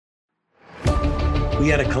We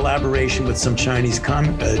had a collaboration with some Chinese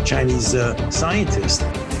scientists.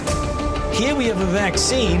 Here we have a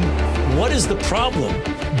vaccine. What is the problem?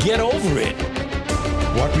 Get over it.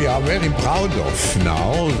 What we are very proud of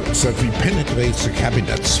now is that we penetrate the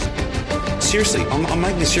cabinets. Seriously, I'm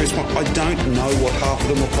making a serious point. I don't know what half of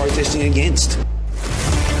them are protesting against.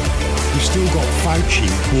 We've still got Fauci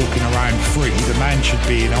walking around free. The man should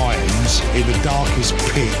be in irons in the darkest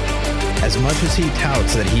pit. As much as he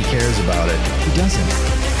touts that he cares about it, he doesn't.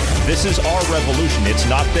 This is our revolution. It's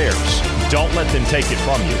not theirs. Don't let them take it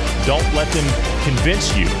from you. Don't let them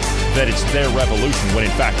convince you that it's their revolution when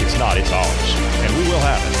in fact it's not. It's ours. And we will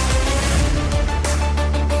have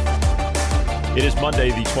it. It is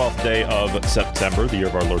Monday, the 12th day of September, the year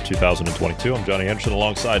of our Lord 2022. I'm Johnny Anderson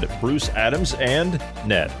alongside Bruce Adams and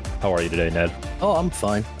Ned. How are you today, Ned? Oh, I'm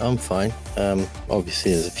fine.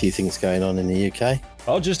 Obviously, there's a few things going on in the UK.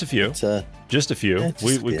 Oh, just a few. Just a few. Yeah,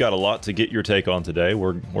 We've got a lot to get your take on today.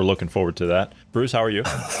 We're looking forward to that. Bruce, how are you?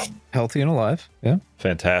 Healthy and alive. Yeah.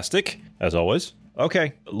 Fantastic, as always.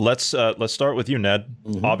 Okay, let's start with you, Ned.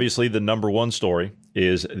 Mm-hmm. Obviously, the number one story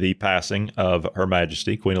is the passing of Her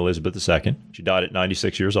Majesty, Queen Elizabeth II. She died at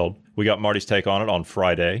 96 years old. We got Marty's take on it on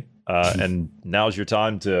Friday, and now's your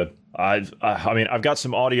time to. I've got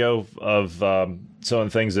some audio of some of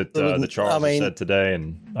the things that Charles said today,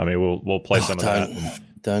 and we'll play some of that.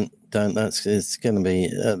 Don't. It's going to be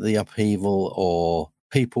the upheaval or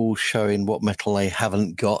people showing what metal they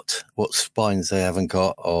haven't got, what spines they haven't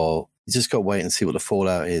got, or you just got to wait and see what the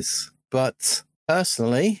fallout is. But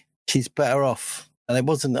personally, she's better off. And it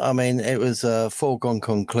wasn't, it was a foregone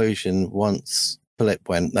conclusion once Philip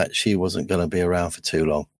went that she wasn't going to be around for too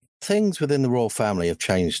long. Things within the royal family have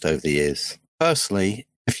changed over the years. Personally,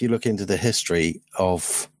 if you look into the history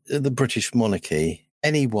of the British monarchy,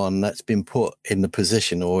 anyone that's been put in the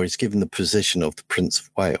position or is given the position of the Prince of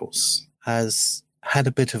Wales has had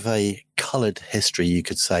a bit of a coloured history, you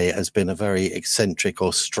could say, has been a very eccentric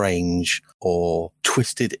or strange or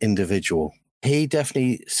twisted individual. He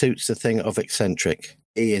definitely suits the thing of eccentric.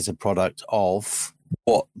 He is a product of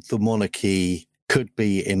what the monarchy could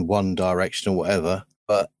be in one direction or whatever.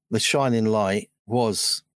 But the shining light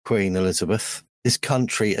was Queen Elizabeth. This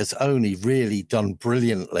country has only really done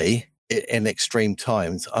brilliantly in extreme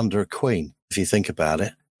times under a queen. If you think about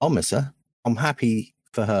it, I'll miss her. I'm happy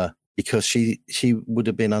for her because she would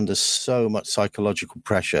have been under so much psychological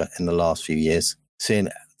pressure in the last few years, seeing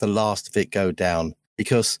the last of it go down.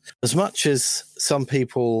 Because as much as some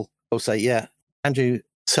people will say, yeah, Andrew,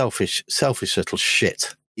 selfish little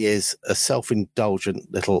shit. He is a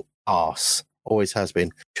self-indulgent little arse. Always has been.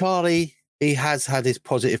 Charlie, he has had his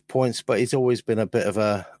positive points, but he's always been a bit of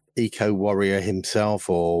a eco-warrior himself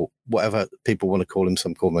or whatever people want to call him.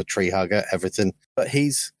 Some call him a tree hugger, everything. But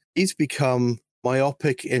he's become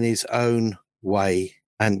myopic in his own way.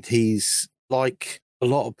 And he's like a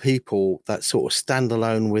lot of people that sort of stand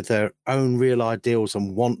alone with their own real ideals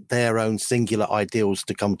and want their own singular ideals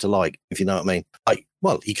to come to light, if you know what I mean. Like,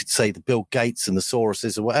 well, you could say the Bill Gates and the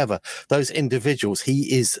Soroses or whatever. Those individuals,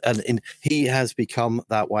 he has become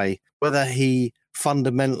that way. Whether he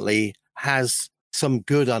fundamentally has some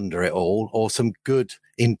good under it all or some good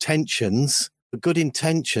intentions, the good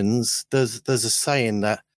intentions, there's a saying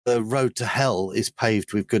that the road to hell is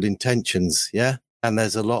paved with good intentions, yeah? And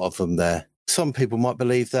there's a lot of them there. Some people might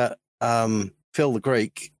believe that Phil the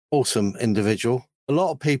Greek, awesome individual. A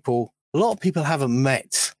lot of people haven't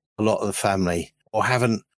met a lot of the family or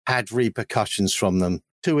haven't had repercussions from them.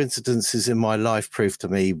 2 incidences in my life proved to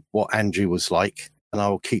me what Andrew was like, and I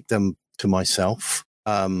will keep them to myself.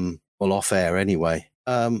 Off air anyway.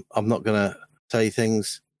 I'm not going to say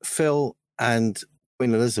things. Phil and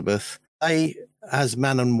Queen Elizabeth, they, as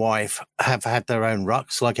man and wife, have had their own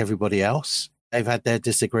rucks like everybody else. They've had their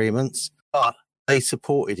disagreements. But they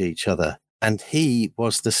supported each other, and he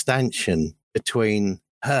was the stanchion between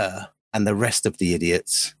her and the rest of the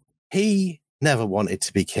idiots. He never wanted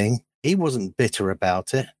to be king. He wasn't bitter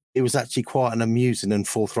about it. He was actually quite an amusing and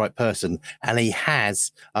forthright person. And he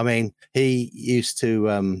used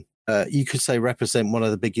to, you could say, represent one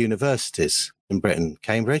of the big universities in Britain,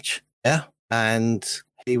 Cambridge. Yeah. And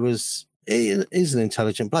he's an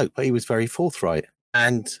intelligent bloke, but he was very forthright.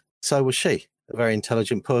 And so was she. A very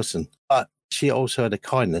intelligent person, but she also had a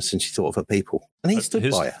kindness and she thought of her people, and he stood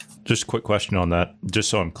by her. Just a quick question on that, just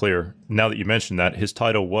so I'm clear. Now that you mentioned that, his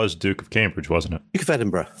title was Duke of Cambridge, wasn't it? Duke of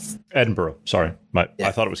Edinburgh. Edinburgh, sorry.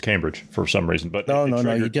 I thought it was Cambridge for some reason, but no,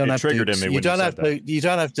 you don't have dukes. You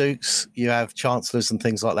don't have dukes. You have chancellors and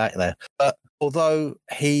things like that in there. But although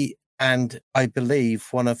he and I believe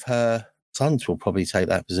one of her sons will probably take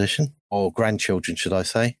that position, or grandchildren, should I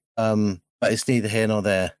say? But it's neither here nor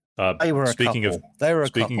there. They were a speaking couple.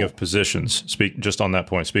 Speaking of positions, just on that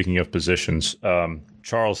point. Speaking of positions,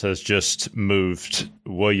 Charles has just moved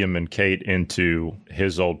William and Kate into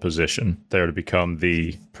his old position. They're to become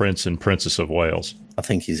the Prince and Princess of Wales. I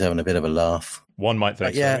think he's having a bit of a laugh. One might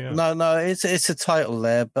think, No, it's a title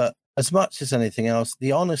there, but as much as anything else,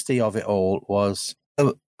 the honesty of it all was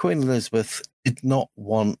Queen Elizabeth did not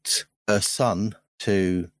want her son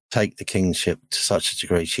to take the kingship to such a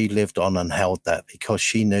degree. She lived on and held that because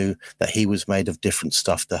she knew that he was made of different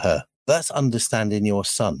stuff to her. That's understanding your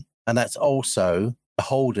son. And that's also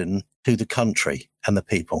beholden to the country and the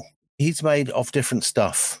people. He's made of different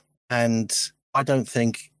stuff. And I don't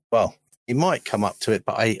think, well, he might come up to it,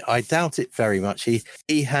 but I doubt it very much.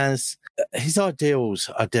 He has, his ideals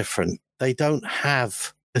are different. They don't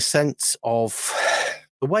have the sense of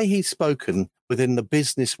the way he's spoken within the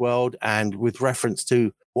business world and with reference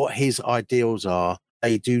to what his ideals are.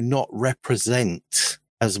 They do not represent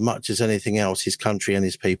as much as anything else his country and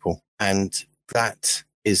his people. And that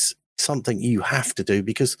is something you have to do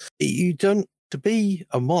because you don't, to be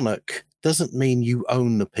a monarch doesn't mean you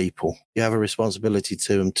own the people. You have a responsibility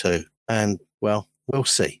to them too. And well, we'll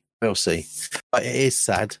see. We'll see. But it is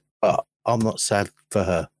sad, but I'm not sad for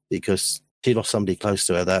her because she lost somebody close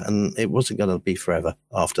to her there, and it wasn't going to be forever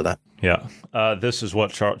after that. Yeah. This is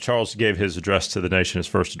what Charles gave his address to the nation, his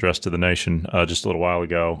first address to the nation, just a little while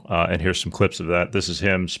ago. And here's some clips of that. This is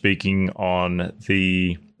him speaking on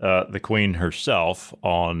the Queen herself,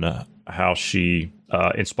 on how she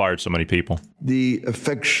inspired so many people. The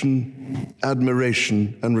affection,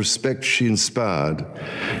 admiration, and respect she inspired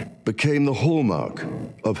became the hallmark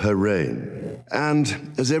of her reign.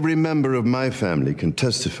 And as every member of my family can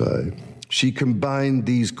testify, she combined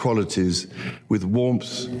these qualities with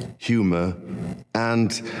warmth, humor,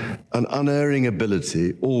 and an unerring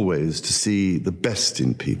ability always to see the best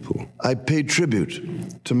in people. I pay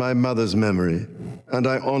tribute to my mother's memory, and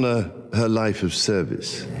I honor her life of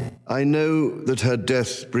service. I know that her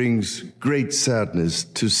death brings great sadness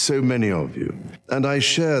to so many of you, and I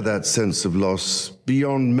share that sense of loss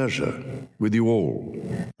beyond measure with you all.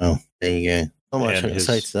 Oh, there you go. Not much to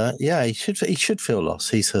say to that. Yeah, he should feel lost.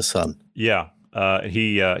 He's her son. Yeah.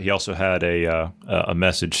 He also had a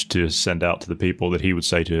message to send out to the people that he would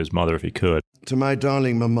say to his mother if he could. To my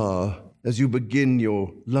darling Mama, as you begin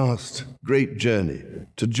your last great journey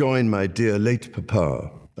to join my dear late Papa,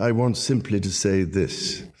 I want simply to say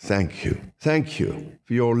this. Thank you. Thank you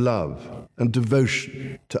for your love and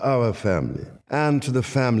devotion to our family and to the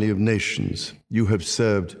family of nations you have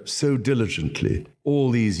served so diligently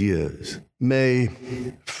all these years. May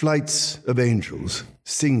flights of angels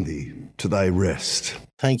sing thee to thy rest.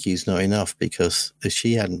 Thank you's not enough, because if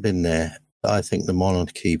she hadn't been there, I think the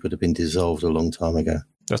monarchy would have been dissolved a long time ago.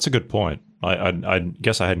 That's a good point. I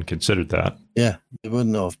guess I hadn't considered that. Yeah, it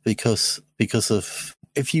wouldn't have, because of,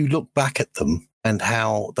 if you look back at them and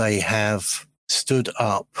how they have stood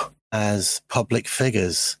up as public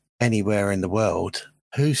figures anywhere in the world,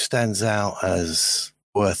 who stands out as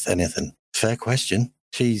worth anything? Fair question.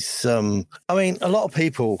 She's, I mean, a lot of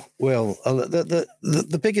people will,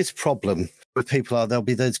 the biggest problem with people are they'll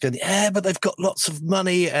be there going, yeah, but they've got lots of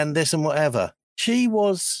money and this and whatever. She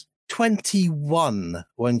was 21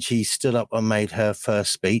 when she stood up and made her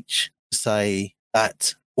first speech to say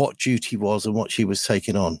that what duty was and what she was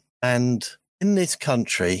taking on. And in this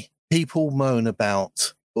country, people moan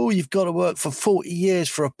about, oh, you've got to work for 40 years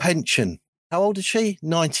for a pension. How old is she?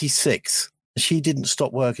 96. She didn't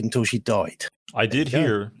stop working until she died. I did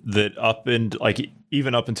hear that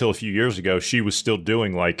even up until a few years ago, she was still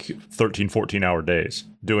doing like 13, 14-hour days,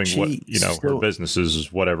 doing her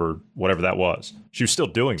businesses, whatever that was. She was still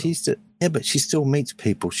doing them. But she still meets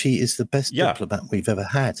people. She is the best diplomat we've ever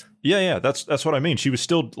had. Yeah, that's what I mean. She was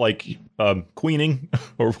still like queening,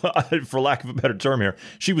 or for lack of a better term here,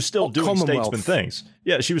 she was still doing statesman things.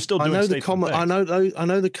 Yeah, she was still doing statesman things. I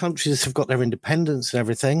know the countries have got their independence and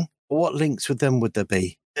everything. But what links with them would there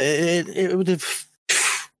be? It would have,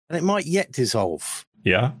 and it might yet dissolve.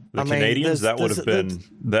 Yeah, Canadians, that would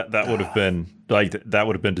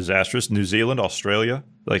have been disastrous. New Zealand, Australia,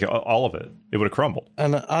 like all of it, it would have crumbled.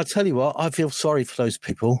 And I'll tell you what, I feel sorry for those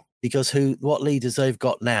people because what leaders they've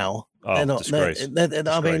got now. Oh, they're not, disgrace.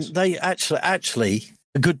 I mean, they actually.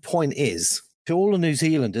 A good point is to all the New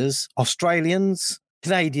Zealanders, Australians,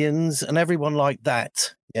 Canadians, and everyone like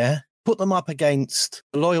that. Yeah. Put them up against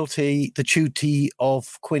the loyalty, the duty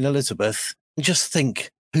of Queen Elizabeth, and just think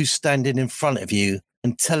who's standing in front of you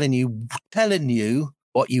and telling you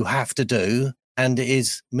what you have to do, and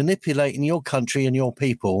is manipulating your country and your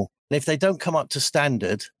people. And if they don't come up to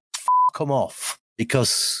standard, f*** them off,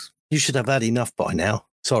 because you should have had enough by now.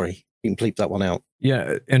 Sorry, you can bleep that one out.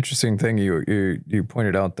 Yeah, interesting thing you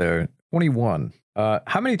pointed out there. 21.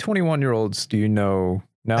 How many 21-year-olds do you know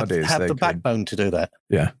nowadays? Have the backbone to do that.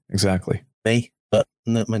 Yeah, exactly. Me, but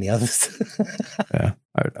not many others. Yeah,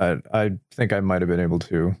 I think I might have been able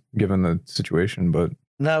to, given the situation, but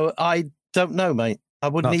no, I don't know, mate. I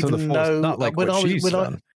wouldn't even know. Not like when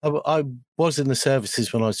I was in the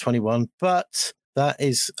services when I was 21, but that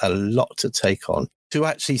is a lot to take on. To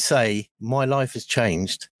actually say my life has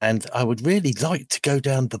changed and I would really like to go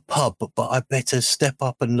down the pub, but I better step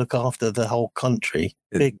up and look after the whole country.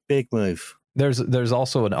 Big move. There's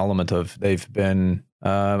also an element of they've been.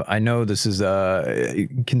 I know this is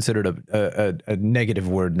considered a negative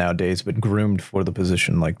word nowadays, but groomed for the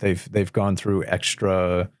position. Like they've gone through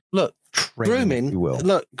extra. Look, training, grooming. if you will.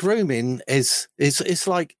 Look, grooming is it's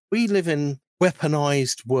like we live in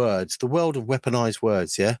weaponized words, the world of weaponized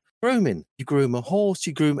words. Yeah, grooming. You groom a horse,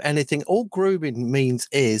 you groom anything. All grooming means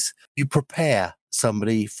is you prepare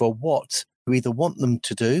somebody for what you either want them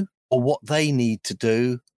to do or what they need to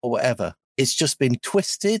do or whatever. It's just been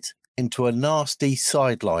twisted into a nasty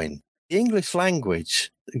sideline. The English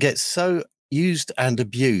language gets so used and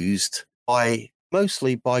abused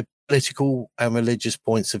mostly by political and religious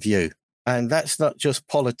points of view. And that's not just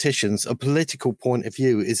politicians. A political point of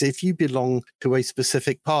view is if you belong to a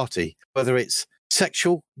specific party, whether it's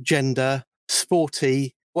sexual, gender,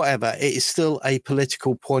 sporty, whatever, it is still a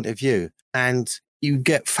political point of view. And you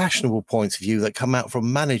get fashionable points of view that come out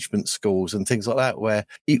from management schools and things like that, where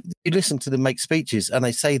you listen to them make speeches and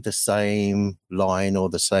they say the same line or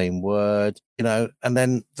the same word, and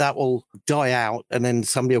then that will die out. And then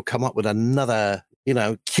somebody will come up with another,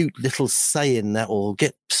 cute little saying that will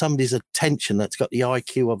get somebody's attention that's got the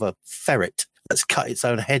IQ of a ferret that's cut its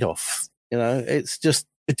own head off. It's just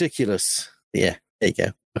ridiculous. Yeah, there you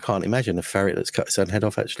go. I can't imagine a ferret that's cut its own head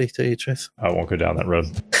off, actually, do you, Tris? I won't go down that road.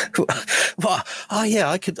 Well, yeah,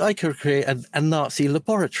 I could create a Nazi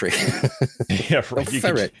laboratory. Yeah,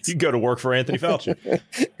 right. You go to work for Anthony Fauci.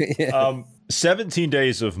 Yeah. 17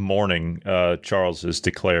 days of mourning, Charles has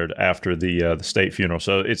declared after the state funeral.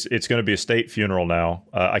 So it's going to be a state funeral now.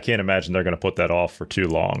 I can't imagine they're going to put that off for too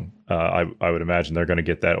long. I would imagine they're going to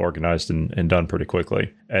get that organized and done pretty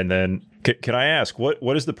quickly. And then, can I ask,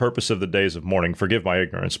 what is the purpose of the days of mourning? Forgive my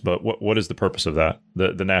ignorance, but what is the purpose of that?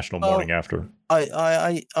 The national mourning after?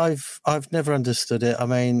 I've never understood it. I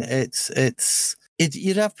mean,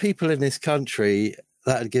 you'd have people in this country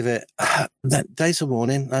that'd give it days of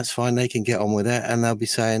mourning. That's fine. They can get on with it. And they'll be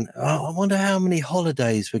saying, I wonder how many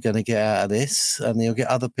holidays we're going to get out of this. And you'll get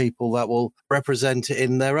other people that will represent it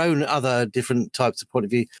in their own other different types of point of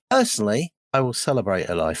view. Personally, I will celebrate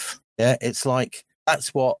a life. Yeah. It's like,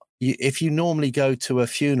 that's what if you normally go to a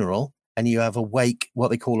funeral and you have a wake, what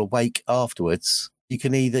they call a wake afterwards,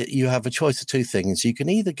 you have a choice of two things. You can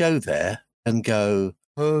either go there and go,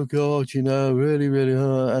 oh God, really, really,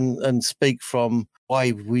 and speak from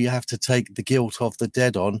why we have to take the guilt of the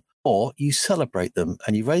dead on, or you celebrate them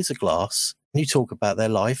and you raise a glass and you talk about their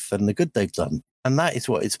life and the good they've done. And that is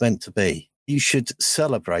what it's meant to be. You should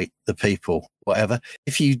celebrate the people, whatever.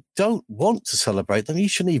 If you don't want to celebrate them, you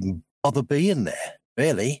shouldn't even bother being there,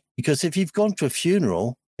 really. Because if you've gone to a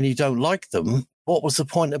funeral and you don't like them, what was the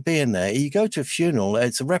point of being there? You go to a funeral,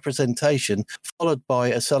 it's a representation followed by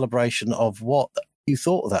a celebration of what you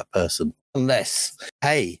thought of that person. Unless,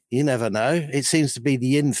 hey, you never know. It seems to be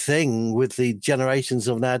the in thing with the generations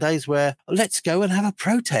of nowadays where let's go and have a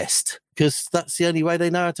protest because that's the only way they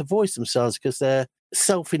know how to voice themselves because they're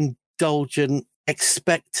self-indulgent,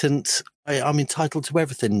 expectant. I'm entitled to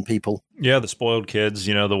everything, people. Yeah, the spoiled kids,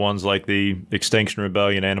 the ones like the Extinction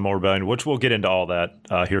Rebellion, Animal Rebellion, which we'll get into all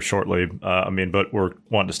that here shortly. But we're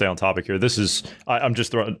wanting to stay on topic here. This is, I'm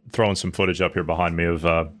just throwing some footage up here behind me of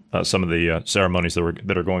some of the ceremonies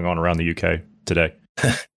that are going on around the UK today.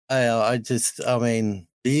 They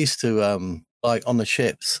used to, like on the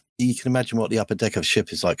ships, you can imagine what the upper deck of a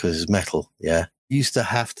ship is like because it's metal, yeah? You used to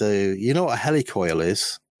have to, you know what a helicoil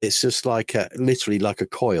is? It's just like literally like a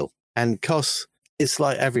coil. And because it's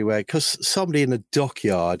like everywhere, because somebody in a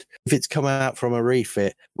dockyard, if it's come out from a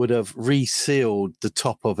refit, would have resealed the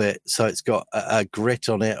top of it so it's got a grit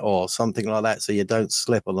on it or something like that so you don't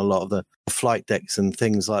slip on a lot of the flight decks and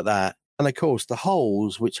things like that. And of course, the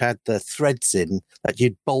holes which had the threads in that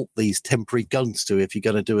you'd bolt these temporary guns to if you're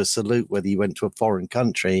going to do a salute, whether you went to a foreign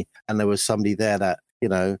country and there was somebody there that,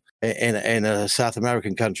 in a South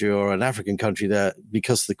American country or an African country, that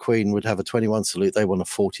because the Queen would have a 21 salute, they want a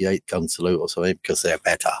 48 gun salute or something because they're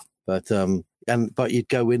better. But you'd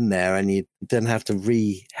go in there and you'd then have to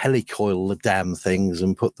helicoil the damn things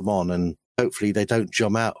and put them on, and hopefully they don't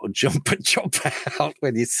jump out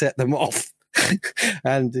when you set them off.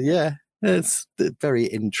 And yeah, It's very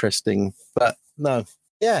interesting. But no,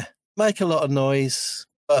 yeah, make a lot of noise.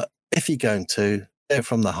 But if you're going to, do it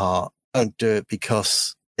from the heart. Don't do it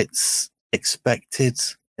because it's expected,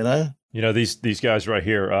 you know? You know, these guys right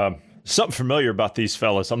here, something familiar about these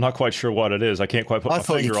fellas. I'm not quite sure what it is. I can't quite put my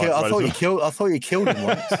finger on it. I thought you killed him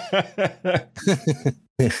once.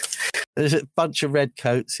 There's a bunch of red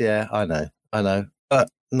coats. Yeah, I know. But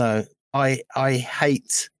no, I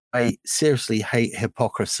seriously hate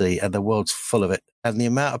hypocrisy, and the world's full of it. And the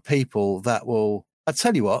amount of people that will, I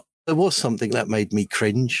tell you what, there was something that made me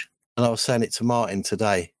cringe. And I was saying it to Martin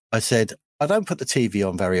today. I said, I don't put the TV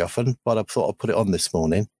on very often, but I thought I'd put it on this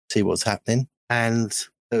morning, see what's happening. And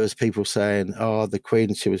there was people saying, oh, the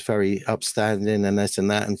Queen, she was very upstanding and this and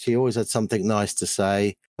that. And she always had something nice to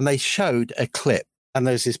say. And they showed a clip. And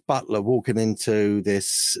there's this butler walking into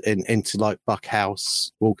like Buck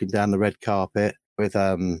House, walking down the red carpet with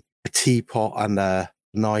a teapot and a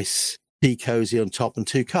nice tea cozy on top and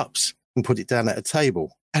 2 cups, and put it down at a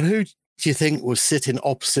table. And who do you think was sitting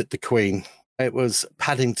opposite the Queen? It was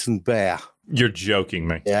Paddington Bear. You're joking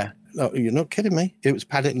me. Yeah. No, you're not kidding me. It was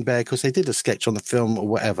Paddington Bear because they did a sketch on the film or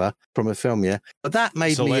whatever from a film, yeah. But that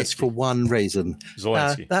made me itch for one reason.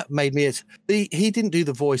 Zelensky. That made me itch. He didn't do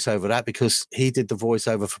the voiceover that because he did the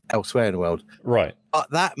voiceover for elsewhere in the world. Right.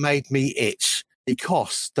 But that made me itch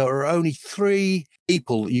because there are only 3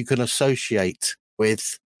 people you can associate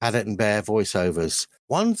with Paddington Bear voiceovers.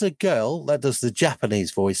 One's a girl that does the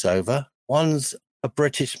Japanese voiceover. One's a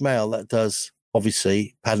British male that does,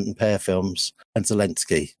 obviously, Paddington Bear films, and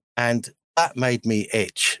Zelensky. And that made me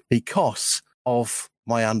itch because of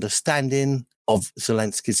my understanding of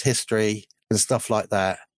Zelensky's history and stuff like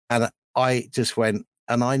that. And I just went,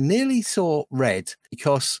 and I nearly saw red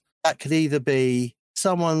because that could either be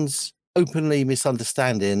someone's openly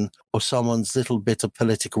misunderstanding or someone's little bit of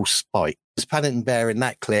political spite. Because Paddington Bear in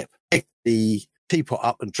that clip picked the teapot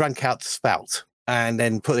up and drank out the spout and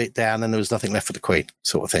then put it down, and there was nothing left for the Queen,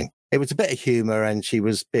 sort of thing. It was a bit of humour, and she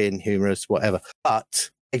was being humorous, whatever. But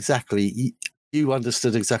exactly, you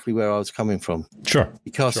understood exactly where I was coming from. Sure.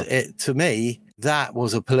 Because to me, that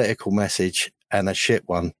was a political message and a shit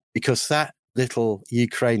one. Because that little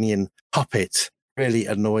Ukrainian puppet really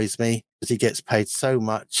annoys me because he gets paid so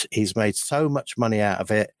much. He's made so much money out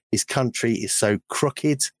of it. His country is so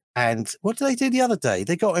crooked. And what did they do the other day?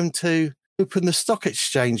 They got him to open the stock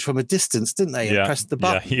exchange from a distance, didn't they? Yeah. And press the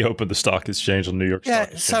button. Yeah, he opened the stock exchange on New York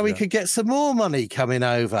Stock Exchange. So he could get some more money coming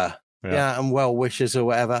over. Yeah, and well wishes or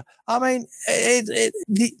whatever. I mean,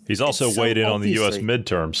 he's also weighed in on the U.S.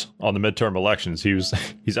 midterms, on the midterm elections. He's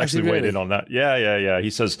actually weighed in on that. Yeah. He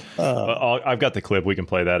says, "I've got the clip. We can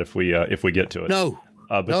play that if we get to it." No.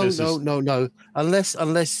 No.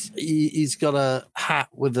 Unless he's got a hat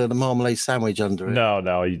with a marmalade sandwich under it.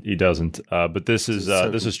 No, he doesn't. But this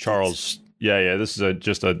is Charles. Yeah. This is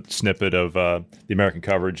just a snippet of the American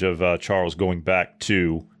coverage of Charles going back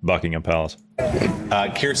to Buckingham Palace.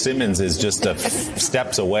 Keir Simmons is just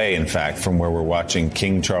steps away, in fact, from where we're watching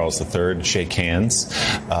King Charles III shake hands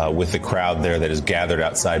with the crowd there that is gathered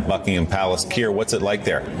outside Buckingham Palace. Keir, what's it like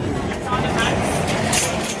there?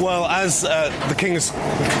 Well, as the King's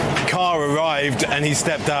car arrived and he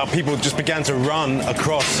stepped out, people just began to run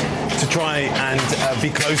across to try and be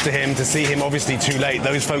close to him, to see him. Obviously too late.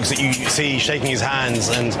 Those folks that you see shaking his hands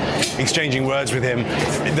and exchanging words with him,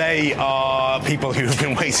 they are people who have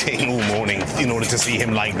been waiting all morning in order to see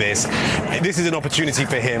him like this. This is an opportunity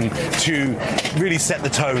for him to really set the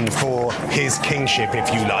tone for his kingship,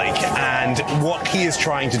 if you like. And what he is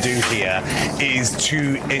trying to do here is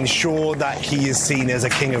to ensure that he is seen as a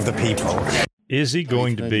king of the people. Is he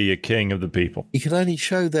going to be a king of the people? He can only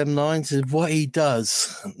show them lines of what he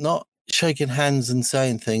does, not shaking hands and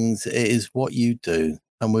saying things. It is what you do,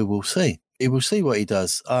 and we will see. We will see what he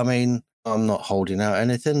does. I mean, I'm not holding out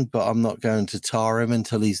anything, but I'm not going to tar him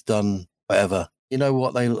until he's done whatever. You know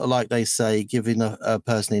what they say, giving a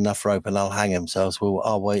person enough rope and they'll hang themselves. Well,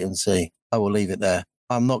 I'll wait and see. I will leave it there.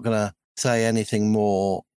 I'm not going to say anything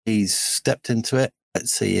more. He's stepped into it.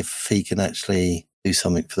 Let's see if he can actually do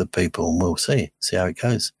something for the people, and we'll see how it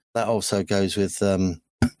goes. That also goes with the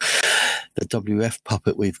WF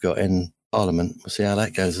puppet we've got in Parliament. We'll see how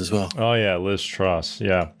that goes as well. Oh, yeah, Liz Truss,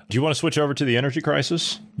 yeah. Do you want to switch over to the energy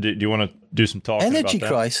crisis? Do you want to do some talking about that? Energy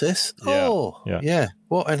crisis? Yeah.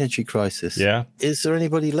 What energy crisis? Yeah. Is there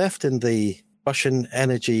anybody left in the Russian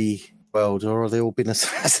energy world, or have they all been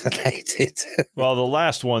assassinated? Well, the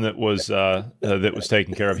last one that was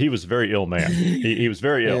taken care of, he was a very ill man. He was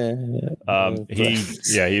very ill.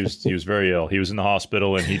 He was very ill. He was in the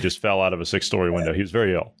hospital and he just fell out of a 6-story window. He was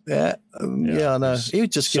very ill. I know. He was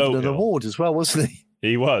just given an award as well, wasn't he?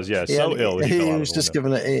 He was, yeah, so ill. That he fell out was of the just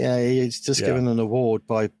window. he was just given an award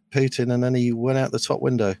by Putin, and then he went out the top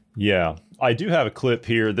window. Yeah. I do have a clip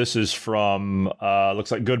here. This is from, looks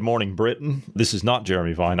like Good Morning Britain. This is not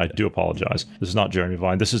Jeremy Vine. I do apologize. This is not Jeremy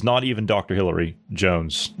Vine. This is not even Dr. Hillary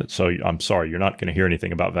Jones. So I'm sorry, you're not going to hear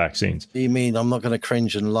anything about vaccines. You mean I'm not going to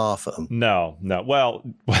cringe and laugh at them? No. Well,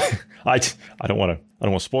 I don't want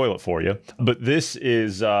to spoil it for you. But this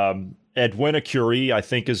is Edwina Curie, I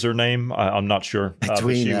think is her name. I'm not sure.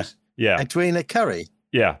 Edwina. Edwina Curry.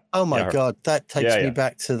 Yeah. Oh my God, that takes me yeah.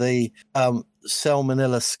 back to the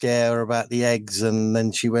salmonella scare about the eggs, and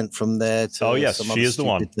then she went from there to some she other is the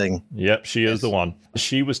one thing. Yep, she is the one.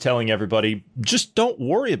 She was telling everybody, just don't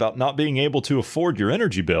worry about not being able to afford your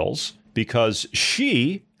energy bills, because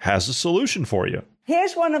she has a solution for you.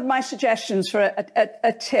 Here's one of my suggestions for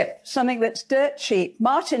a tip, something that's dirt cheap.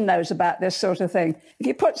 Martin knows about this sort of thing. If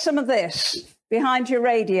you put some of this behind your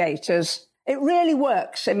radiators, it really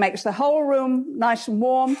works. It makes the whole room nice and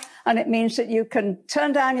warm, and it means that you can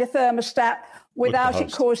turn down your thermostat without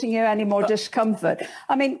it causing you any more discomfort.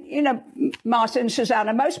 I mean, you know, Martin,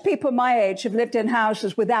 Susanna, most people my age have lived in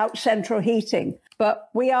houses without central heating, but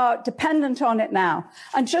we are dependent on it now.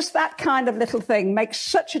 And just that kind of little thing makes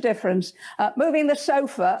such a difference. Moving the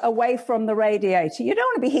sofa away from the radiator. You don't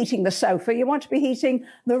want to be heating the sofa. You want to be heating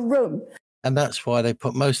the room. And that's why they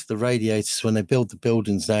put most of the radiators when they build the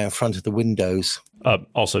buildings now in front of the windows.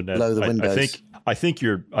 Also, Ned, below the windows. I think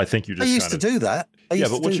you're just. I used to do that.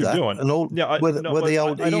 But what you're doing, and all,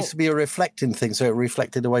 it used to be a reflecting thing, so it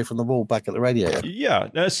reflected away from the wall back at the radiator. Yeah.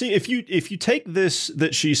 Now, see, if you take this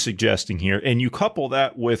that she's suggesting here, and you couple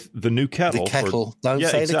that with the new kettle, the kettle. Don't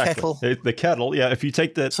say the kettle. The kettle. Yeah. If you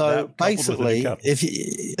take that. So basically,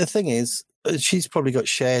 the thing is, she's probably got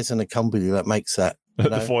shares in a company that makes that.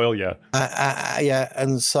 The foil, yeah.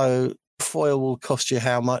 And so foil will cost you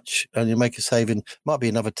how much, and you make a saving. Might be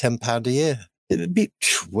another £10 a year. It'd be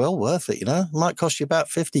well worth it, you know. Might cost you about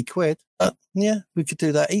 50 quid. But yeah, we could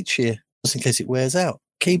do that each year, just in case it wears out.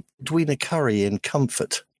 Keep Edwina Curry in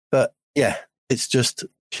comfort. But yeah, it's just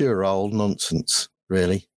pure old nonsense,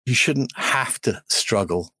 really. You shouldn't have to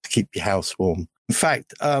struggle to keep your house warm. In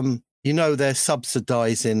fact, you know they're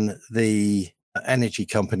subsidising the energy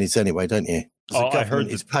companies anyway, don't you? The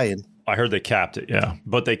government is paying. I heard they capped it, yeah,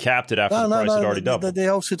 but they capped it after the price had already doubled. They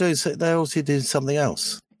also do something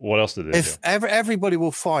else. What else did they do? Everybody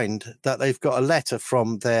will find that they've got a letter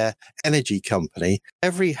from their energy company.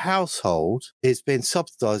 Every household is being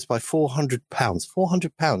subsidised by £400.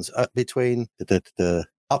 £400 between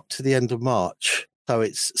up to the end of March. So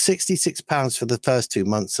it's £66 for the first 2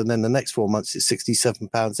 months, and then the next 4 months it's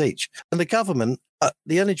 £67 each. And the government,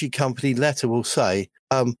 the energy company letter will say,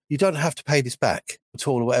 you don't have to pay this back at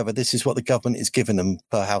all or whatever. This is what the government is giving them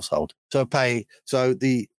per household. So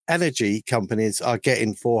the energy companies are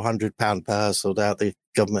getting £400 per household out the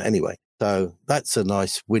government anyway. So that's a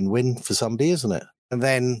nice win-win for somebody, isn't it? And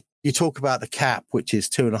then you talk about the cap, which is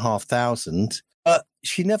 £2,500. But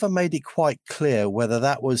she never made it quite clear whether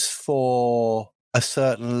that was for a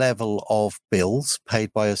certain level of bills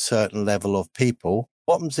paid by a certain level of people.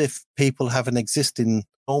 What happens if people have an existing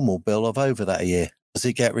normal bill of over that a year? Does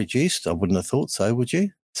it get reduced? I wouldn't have thought so, would you?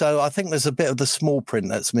 So I think there's a bit of the small print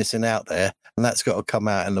that's missing out there, and that's got to come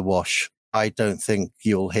out in the wash. I don't think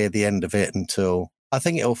you'll hear the end of it until, I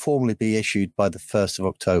think it'll formally be issued by the 1st of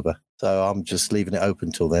October. So I'm just leaving it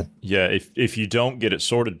open till then. Yeah, if you don't get it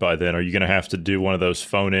sorted by then, are you going to have to do one of those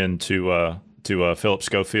phone in to Philip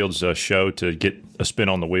Schofield's show to get a spin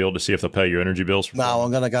on the wheel to see if they'll pay your energy bills? No,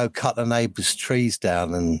 I'm going to go cut the neighbours' trees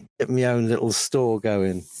down and get my own little store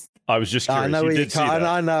going. I was just curious. I know you did see that.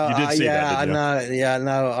 I know. You did see that, I know. Yeah,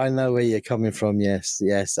 no, I know where you're coming from. Yes.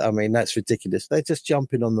 I mean, that's ridiculous. They're just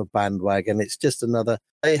jumping on the bandwagon. It's just another.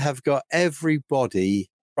 They have got everybody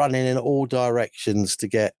running in all directions to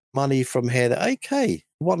get money from here. That okay,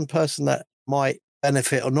 one person that might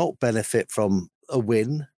benefit or not benefit from a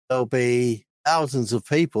win, there'll be thousands of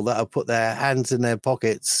people that have put their hands in their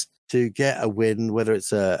pockets to get a win, whether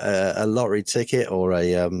it's a lottery ticket or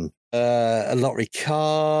a lottery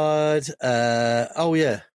card.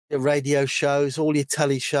 Your radio shows, all your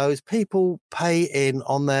telly shows. People pay in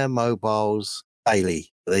on their mobiles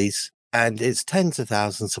daily for these, and it's tens of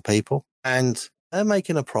thousands of people, and they're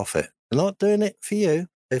making a profit. They're not doing it for you.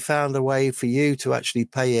 They found a way for you to actually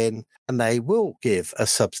pay in, and they will give a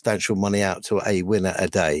substantial money out to a winner a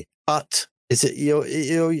day. But is it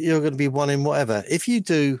you're going to be one in whatever? If you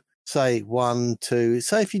do, say 1, 2,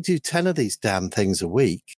 say if you do 10 of these damn things a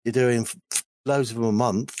week, you're doing loads of them a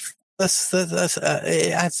month. That's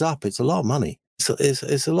it adds up. It's a lot of money.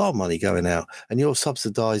 It's a lot of money going out, and you're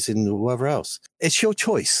subsidising whoever else. It's your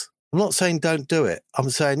choice. I'm not saying don't do it. I'm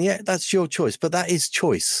saying, yeah, that's your choice, but that is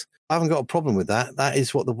choice. I haven't got a problem with that. That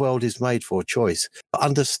is what the world is made for, choice. But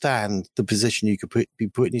understand the position you could be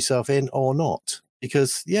putting yourself in or not.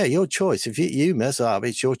 Because, yeah, your choice. If you mess up,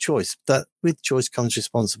 it's your choice. That with choice comes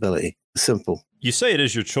responsibility. Simple. You say it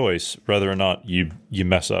is your choice whether or not you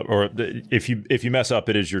mess up, or if you mess up,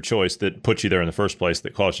 it is your choice that puts you there in the first place,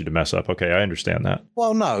 that caused you to mess up. Okay, I understand that.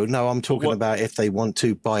 Well, no, I'm talking about if they want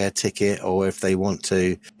to buy a ticket or if they want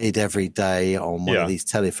to bid every day on one of these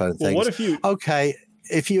telephone things. What if you? Okay,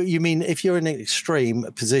 if you mean if you're in an extreme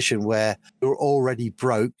position where you're already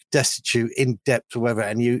broke, destitute, in debt, or whatever,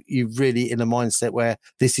 and you really in a mindset where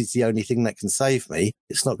this is the only thing that can save me,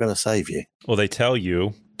 it's not going to save you. Well, they tell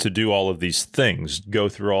you to do all of these things, go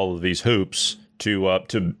through all of these hoops to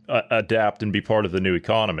adapt and be part of the new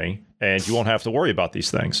economy, and you won't have to worry about these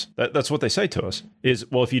things. That's what they say to us is,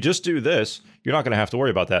 well, if you just do this, you're not going to have to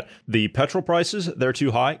worry about that. The petrol prices, they're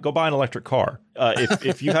too high. Go buy an electric car.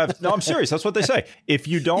 If you have, no, I'm serious. That's what they say. If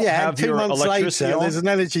you don't have your electricity later, on, there's an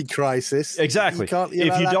energy crisis. Exactly.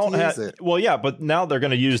 If you don't have, well, yeah, but now they're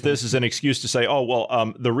going to use this as an excuse to say, oh,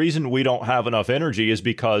 well, the reason we don't have enough energy is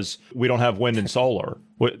because we don't have wind and solar.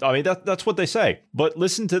 I mean, that's what they say. But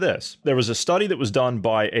listen to this. There was a study that was done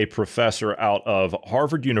by a professor out of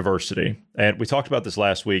Harvard University, and we talked about this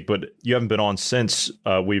last week, but you haven't been on since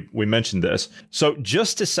we mentioned this. So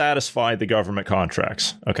just to satisfy the government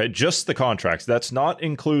contracts, okay, just the contracts, that's not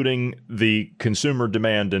including the consumer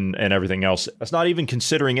demand and everything else. That's not even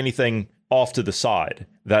considering anything off to the side.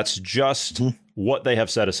 That's just what they have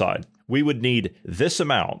set aside. We would need this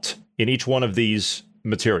amount in each one of these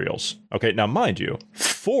materials. Okay, now mind you,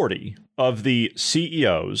 40 of the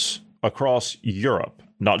CEOs across Europe,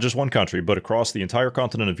 not just one country, but across the entire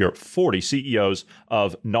continent of Europe, 40 CEOs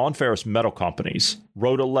of non-ferrous metal companies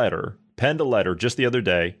penned a letter just the other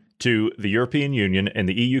day to the European Union and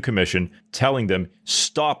the EU Commission telling them,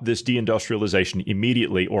 stop this deindustrialization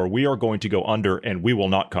immediately or we are going to go under and we will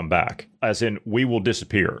not come back, as in we will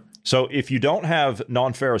disappear. So if you don't have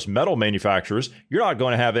non-ferrous metal manufacturers, you're not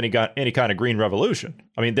going to have any kind of green revolution.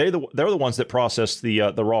 I mean, they're the ones that process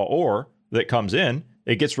the raw ore that comes in.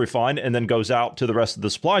 It gets refined and then goes out to the rest of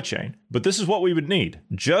the supply chain. But this is what we would need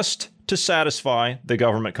just to satisfy the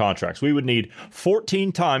government contracts. We would need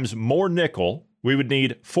 14 times more nickel. We would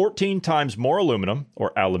need 14 times more aluminum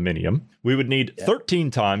or aluminium. We would need 13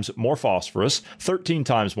 times more phosphorus, 13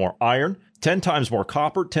 times more iron, 10 times more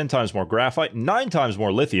copper, 10 times more graphite, 9 times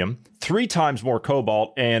more lithium, 3 times more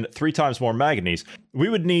cobalt, and 3 times more manganese. We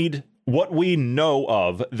would need what we know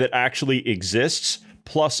of that actually exists,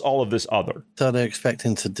 plus all of this other. So they're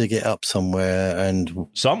expecting to dig it up somewhere and...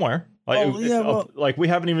 Somewhere. Like we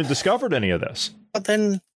haven't even discovered any of this. But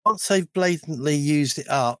then once they've blatantly used it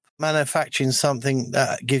up, manufacturing something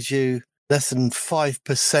that gives you less than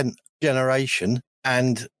 5% generation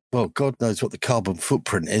and, well, God knows what the carbon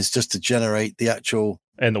footprint is just to generate the actual...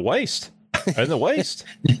 And the waste. The waste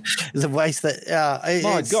that...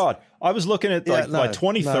 My God. I was looking at by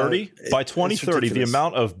 2030, the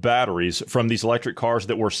amount of batteries from these electric cars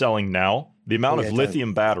that we're selling now, the amount of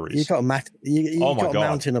lithium batteries. You've got a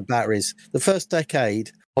mountain of batteries. The first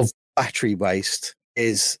decade of battery waste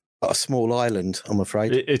is a small island, I'm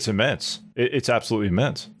afraid. It's immense. It's absolutely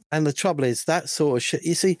immense. And the trouble is that sort of shit.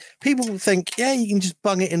 You see, people think, yeah, you can just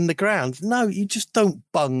bung it in the ground. No, you just don't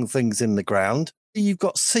bung things in the ground. You've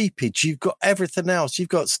got seepage. You've got everything else. You've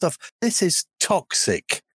got stuff. This is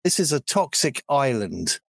toxic. This is a toxic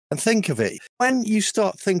island. And think of it. When you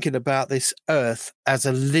start thinking about this Earth as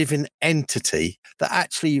a living entity that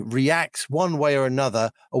actually reacts one way or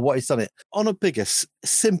another or what has done it, on a bigger,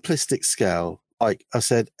 simplistic scale, like I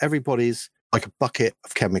said, everybody's like a bucket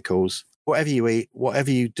of chemicals. Whatever you eat, whatever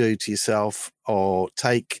you do to yourself or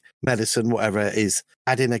take medicine, whatever it is,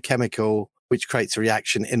 add in a chemical which creates a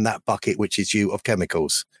reaction in that bucket, which is you of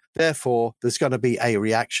chemicals. Therefore, there's going to be a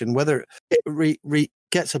reaction, whether it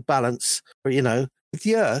gets a balance, but, you know, with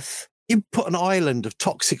the Earth, you put an island of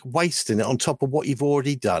toxic waste in it on top of what you've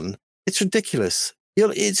already done. It's ridiculous.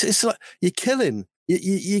 It's like you're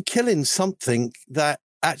killing something that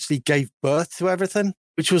actually gave birth to everything,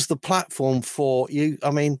 which was the platform for you.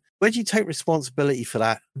 I mean, where do you take responsibility for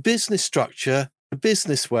that? Business structure, the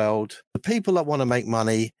business world, the people that want to make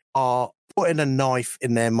money are putting a knife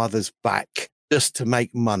in their mother's back just to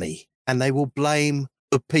make money. And they will blame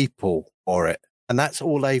the people for it. And that's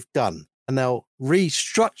all they've done. And they'll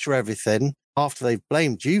restructure everything after they've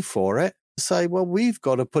blamed you for it. Say, well, we've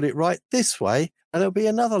got to put it right this way. And there'll be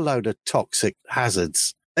another load of toxic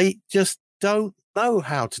hazards. They just don't know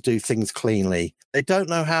how to do things cleanly. They don't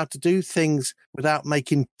know how to do things without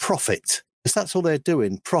making profit. Because that's all they're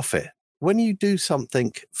doing, profit. when you do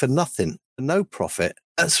something for nothing, for no profit,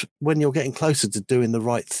 that's when you're getting closer to doing the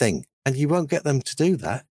right thing. And you won't get them to do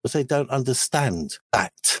that because they don't understand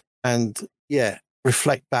that. And yeah,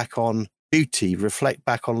 reflect back on duty, reflect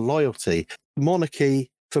back on loyalty.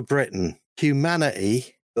 Monarchy for Britain,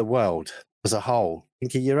 humanity, the world as a whole.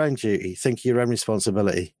 Think of your own duty, think of your own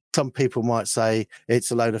responsibility. Some people might say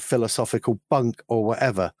it's a load of philosophical bunk or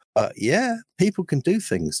whatever. But yeah, people can do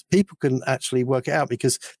things. People can actually work it out,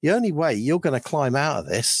 because the only way you're going to climb out of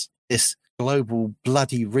this global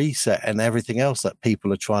bloody reset and everything else that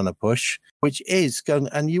people are trying to push, which is going,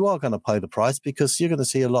 and you are going to pay the price, because you're going to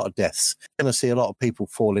see a lot of deaths. You're going to see a lot of people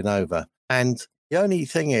falling over. And the only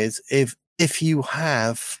thing is, if you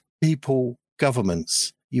have people,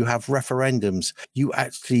 governments, you have referendums, you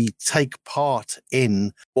actually take part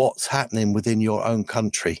in what's happening within your own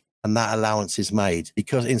country, and that allowance is made,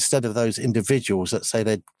 because instead of those individuals that say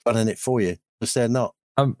they're running it for you, because they're not.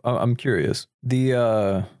 I'm curious.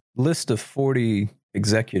 The list of 40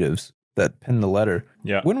 executives that penned the letter.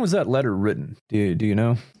 Yeah. When was that letter written? Do you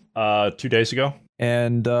know? 2 days ago.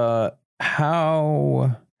 And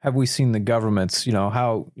how have we seen the governments,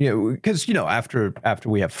 because, after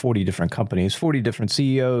we have 40 different companies, 40 different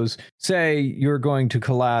CEOs say you're going to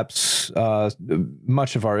collapse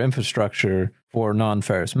much of our infrastructure for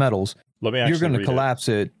non-ferrous metals. Let me actually You're going to collapse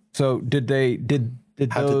it. So did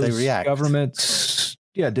How those did they react? Governments,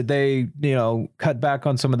 did they, cut back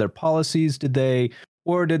on some of their policies?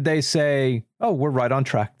 Or did they say, oh, we're right on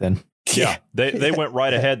track then? Yeah, they went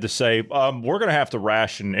right ahead to say we're going to have to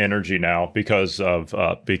ration energy now because of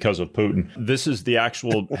Putin. This is the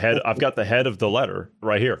actual head. I've got the head of the letter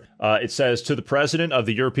right here. It says, to the President of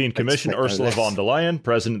the European Commission, Ursula von der Leyen,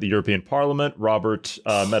 President of the European Parliament, Robert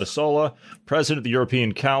Metsola, President of the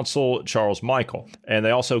European Council, Charles Michel. And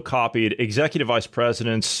they also copied Executive Vice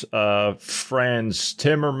Presidents Franz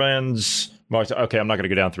Timmermans. Okay, I'm not going to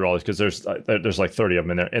go down through all this because there's like 30 of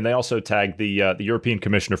them in there. And they also tagged the European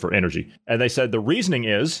Commissioner for Energy. And they said the reasoning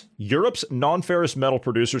is Europe's non-ferrous metal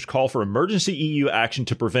producers call for emergency EU action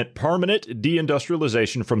to prevent permanent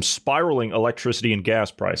deindustrialization from spiraling electricity and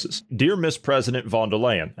gas prices. Dear Miss President von der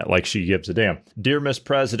Leyen, like she gives a damn. Dear Miss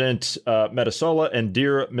President Metsola, and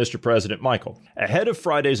dear Mr. President Michel. Ahead of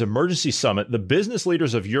Friday's emergency summit, the business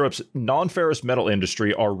leaders of Europe's non-ferrous metal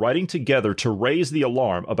industry are writing together to raise the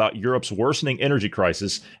alarm about Europe's worsening energy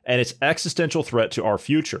crisis and its existential threat to our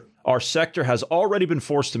future. Our sector has already been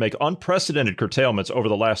forced to make unprecedented curtailments over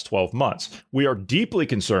the last 12 months. We are deeply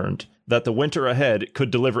concerned that the winter ahead could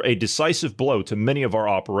deliver a decisive blow to many of our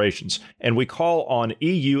operations, and we call on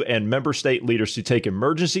EU and member state leaders to take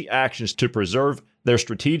emergency actions to preserve their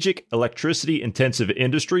strategic electricity-intensive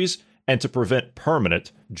industries and to prevent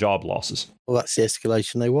permanent job losses. Well, that's the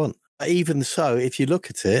escalation they want. Even so, if you look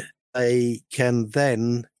at it, they can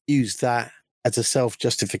then use that as a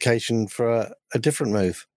self-justification for a different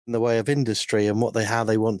move in the way of industry and how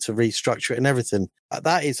they want to restructure it and everything.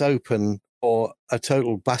 That is open for a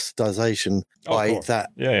total bastardization by that.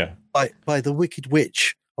 Yeah. By the wicked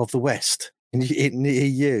witch of the West in the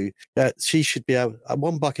EU. She should be able.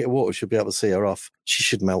 One bucket of water should be able to see her off. She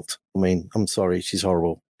should melt. I mean, I'm sorry, she's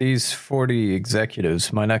horrible. These 40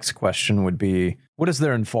 executives, my next question would be, what is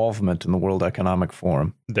their involvement in the World Economic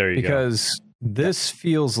Forum? There you go. Because this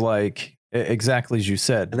feels like, exactly as you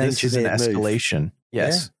said, this is an escalation. Move.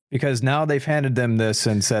 Yes. Yeah. Because now they've handed them this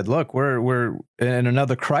and said, look, we're in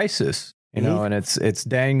another crisis, and it's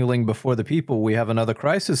dangling before the people. We have another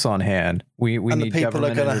crisis on hand. We and need the people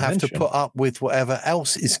are going to have to intervention. put up with whatever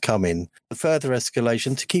else is coming, the further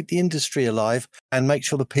escalation to keep the industry alive and make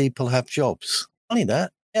sure the people have jobs. Funny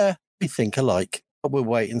that. Yeah, we think alike, but we'll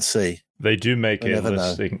wait and see. They do make a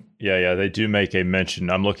listing. Yeah, they do make a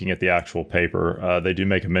mention. I'm looking at the actual paper. They do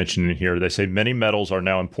make a mention in here. They say many metals are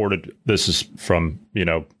now imported. This is from,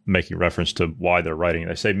 making reference to why they're writing.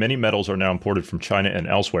 They say many metals are now imported from China and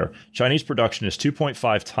elsewhere. Chinese production is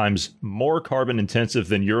 2.5 times more carbon intensive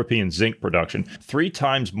than European zinc production, 3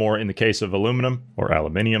 times more in the case of aluminum or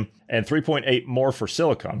aluminium, and 3.8 more for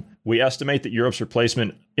silicon. We estimate that Europe's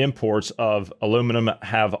replacement imports of aluminum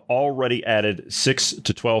have already added 6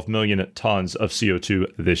 to 12 million tons of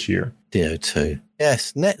CO2 this year. CO2.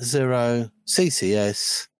 Yes, net zero,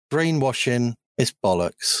 CCS, greenwashing, it's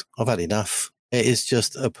bollocks. I've had enough. It is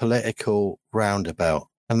just a political roundabout.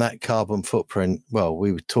 And that carbon footprint, well,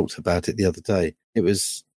 we talked about it the other day. It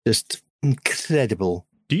was just incredible.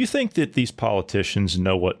 Do you think that these politicians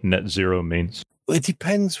know what net zero means? It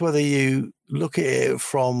depends whether you look at it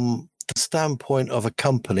from the standpoint of a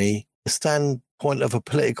company, the standpoint of a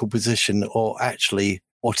political position, or actually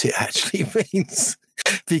what it actually means.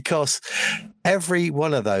 because every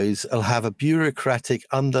one of those will have a bureaucratic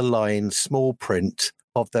underlying small print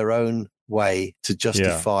of their own way to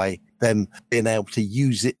justify them being able to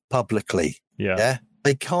use it publicly. Yeah.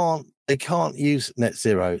 They can't use net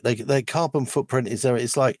zero. Their carbon footprint is there.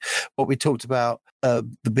 It's like what we talked about, the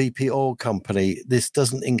BP oil company. This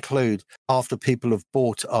doesn't include after people have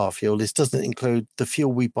bought our fuel. This doesn't include the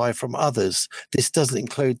fuel we buy from others. This doesn't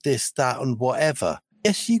include this, that, and whatever.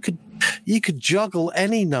 Yes, you could juggle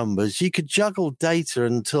any numbers. You could juggle data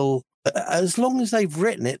until, as long as they've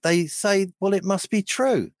written it, they say, well, it must be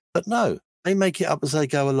true. But no, they make it up as they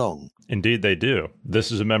go along. Indeed, they do.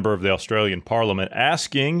 This is a member of the Australian Parliament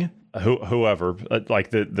asking whoever,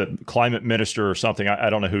 like the climate minister or something, I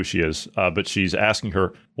don't know who she is, but she's asking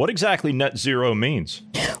her what exactly net zero means.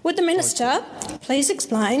 Would the minister please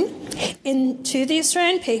explain to the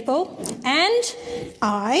Australian people and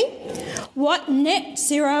what net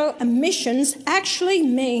zero emissions actually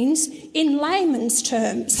means in layman's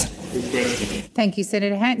terms? Thank you,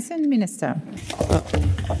 Senator Hanson. Minister.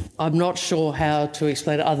 I'm not sure how to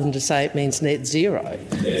explain it other than to say it means net zero.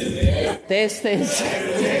 There's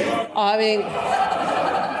I mean,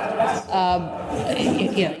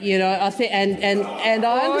 I think, and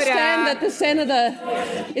I understand that the senator.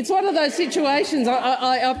 It's one of those situations.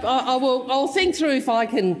 I'll think through if I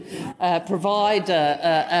can provide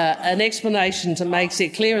an explanation to make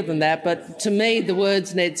it clearer than that. But to me, the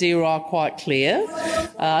words net zero are quite clear.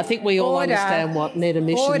 I think we all understand what net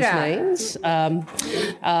emissions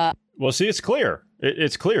means. Well, see, it's clear.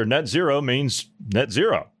 It's clear. Net zero means net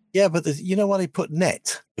zero. Yeah, but you know why they put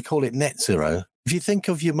net? They call it net zero. If you think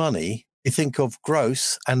of your money, you think of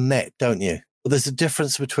gross and net, don't you? Well, there's a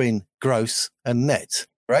difference between gross and net,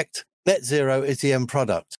 correct? Net zero is the end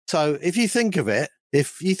product. So if you think of it,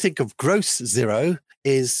 if you think of gross zero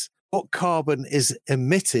is what carbon is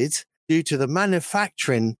emitted due to the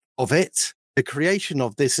manufacturing of it, the creation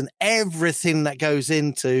of this and everything that goes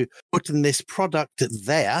into putting this product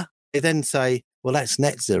there, they then say, well, that's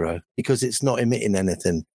net zero because it's not emitting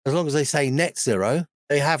anything. As long as they say net zero,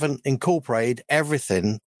 they haven't incorporated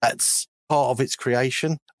everything that's part of its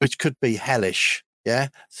creation, which could be hellish. Yeah.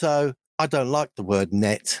 So I don't like the word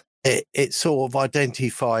net. It sort of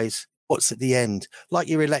identifies what's at the end, like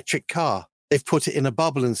your electric car. They've put it in a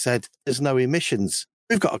bubble and said there's no emissions.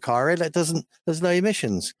 We've got a car here that there's no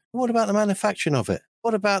emissions. What about the manufacturing of it?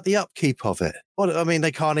 What about the upkeep of it?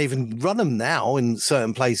 They can't even run them now in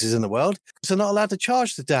certain places in the world because they're not allowed to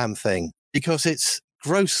charge the damn thing because it's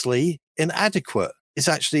grossly inadequate. It's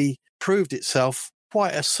actually proved itself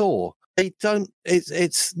quite a sore. It's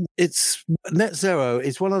net zero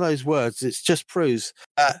is one of those words. It just proves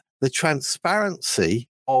that the transparency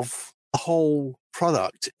of the whole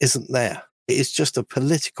product isn't there. It is just a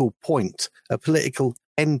political point, a political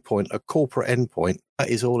endpoint, a corporate endpoint. That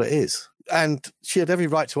is all it is. And she had every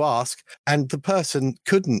right to ask, and the person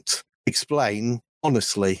couldn't explain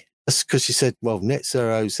honestly because she said, well, net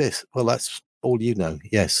zero is this. Well, that's all you know.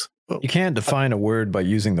 Yes. You can't define a word by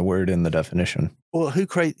using the word in the definition. Well,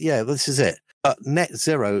 this is it. Net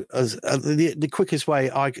zero, as the quickest way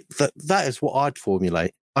that is what I'd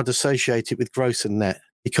formulate. I'd associate it with gross and net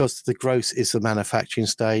because the gross is the manufacturing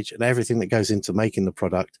stage and everything that goes into making the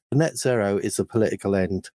product. The net zero is the political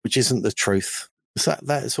end, which isn't the truth.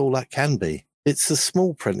 That is all that can be. It's the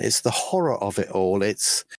small print. It's the horror of it all.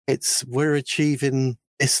 It's we're achieving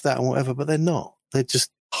this, that, and whatever, but they're not. They're just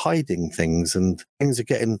hiding things, and things are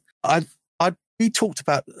getting. We talked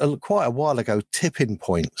about quite a while ago tipping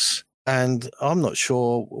points, and I'm not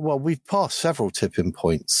sure. Well, we've passed several tipping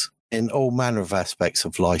points in all manner of aspects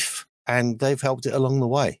of life, and they've helped it along the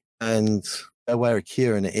way. And where a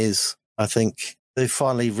curing it is, I think they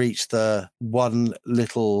finally reached the one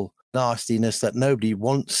little nastiness that nobody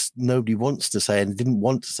wants to say and didn't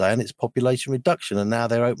want to say, and it's population reduction, and now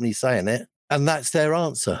they're openly saying it, and that's their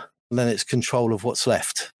answer. And then it's control of what's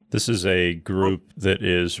left. This is a group that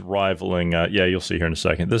is rivaling. You'll see here in a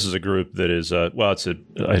second. This is a group that is, I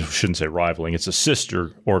shouldn't say rivaling. It's a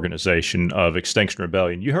sister organization of Extinction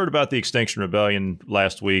Rebellion. You heard about the Extinction Rebellion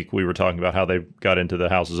last week. We were talking about how they got into the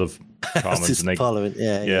Houses of Commons and Parliament.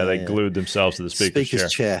 They glued themselves to the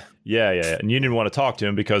speaker's chair. Yeah. And you didn't want to talk to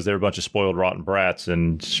him because they're a bunch of spoiled, rotten brats,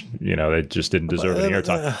 and they just didn't deserve any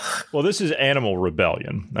airtime. Well, this is Animal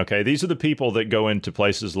Rebellion. Okay, these are the people that go into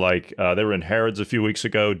places like they were in Harrods a few weeks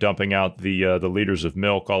ago, dumping out the liters of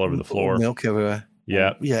milk all over the floor. Milk everywhere.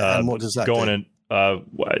 Yeah. And what does that going do? in?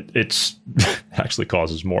 it's actually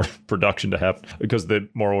causes more production to happen because the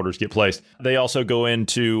more orders get placed. They also go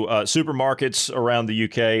into supermarkets around the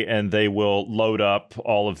UK, and they will load up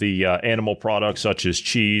all of the animal products such as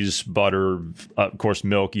cheese, butter, of course,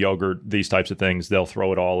 milk, yogurt, these types of things. They'll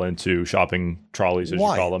throw it all into shopping trolleys, as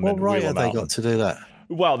Why? you call them. What and right wheel have them they out. got to do that?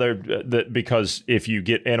 Well, because if you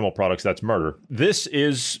get animal products, that's murder. This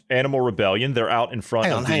is animal rebellion. They're out in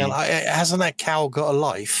front of Hang on. Hasn't that cow got a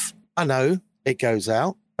life? I know it goes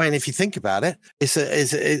out. I mean, if you think about it,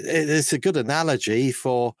 it's a good analogy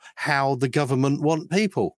for how the government want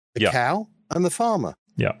people: the cow and the farmer.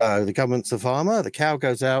 Yeah. The government's the farmer. The cow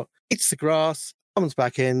goes out, eats the grass, comes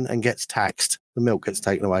back in, and gets taxed. The milk gets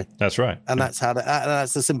taken away. That's right. And that's how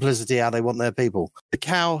that's the simplicity how they want their people. The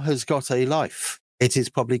cow has got a life. It is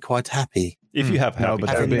probably quite happy. If you have no, but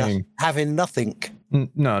they're having nothing.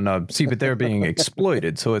 No. See, but they're being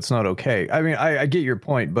exploited, so it's not okay. I mean, I get your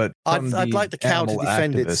point, but I'd like the cow to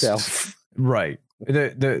defend itself. Right.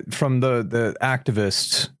 From the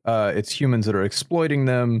activists, it's humans that are exploiting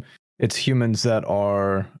them. It's humans that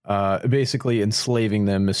are basically enslaving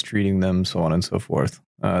them, mistreating them, so on and so forth.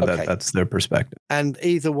 That's their perspective. And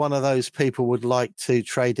either one of those people would like to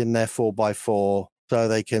trade in their 4x4 so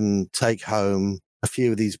they can take home a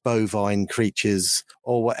few of these bovine creatures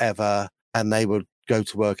or whatever, and they would go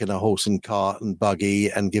to work in a horse and cart and buggy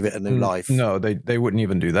and give it a new life. No, they wouldn't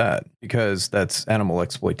even do that because that's animal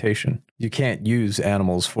exploitation. You can't use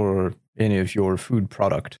animals for any of your food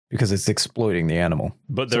product because it's exploiting the animal.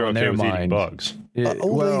 But they're okay with eating bugs. But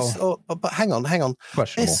hang on.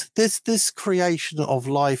 Questionable. This creation of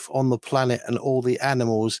life on the planet and all the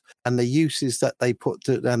animals and the uses that they put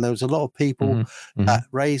to, and there was a lot of people that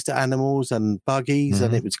raised animals and buggies,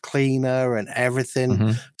 and it was cleaner and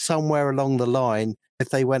everything. Somewhere along the line, if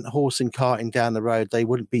they went horse and carting down the road, they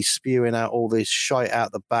wouldn't be spewing out all this shite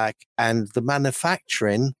out the back. And the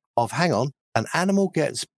manufacturing of, an animal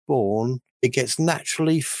gets born, it gets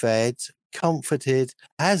naturally fed, comforted,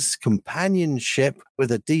 has companionship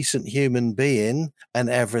with a decent human being and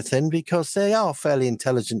everything, because they are fairly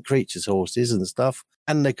intelligent creatures, horses and stuff,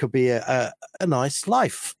 and there could be a nice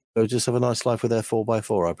life. They'll just have a nice life with their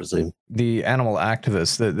 4x4, I presume. The animal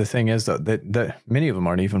activists, the thing is that many of them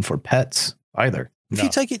aren't even for pets either. If you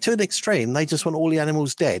take it to an extreme, they just want all the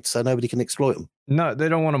animals dead so nobody can exploit them. No, they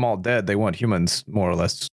don't want them all dead. They want humans more or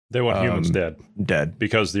less. They want humans dead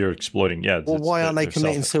because they're exploiting. Yeah. Well, why aren't they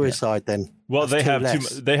committing suicide then? Well, they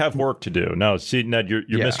have work to do. No, see, Ned, you're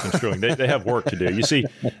misconstruing. They have work to do. You see,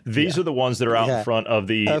 these are the ones that are out in front of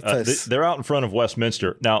they're out in front of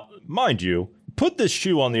Westminster. Now, mind you, put this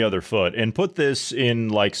shoe on the other foot and put this in,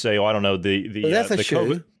 like, say, I don't know, the shoe.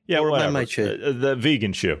 COVID. Yeah, or whatever. The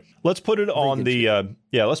vegan shoe. Let's put it on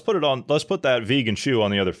let's put that vegan shoe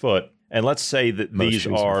on the other foot. And let's say that these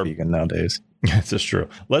are vegan nowadays. This is true.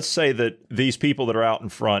 Let's say that these people that are out in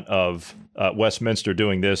front of Westminster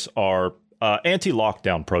doing this are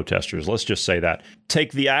anti-lockdown protesters. Let's just say that.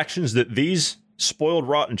 Take the actions that these spoiled,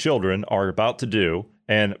 rotten children are about to do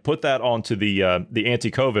and put that onto the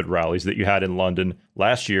anti-COVID rallies that you had in London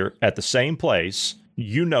last year at the same place.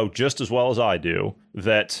 You know just as well as I do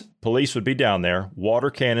that police would be down there, water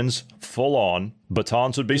cannons full on,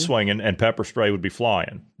 batons would be swinging, and pepper spray would be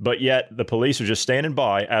flying. But yet the police are just standing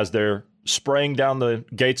by as they're spraying down the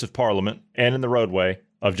gates of Parliament and in the roadway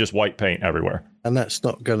of just white paint everywhere. And that's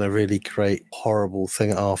not going to really create a horrible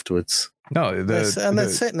thing afterwards. No, they're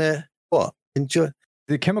sitting there, enjoy.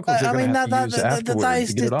 The chemicals they're going to have to use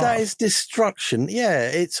afterwards to get it off. That is destruction. Yeah,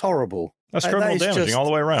 it's horrible. That's criminal damaging all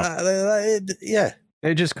the way around. Yeah.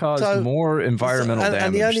 They just cause more environmental damage.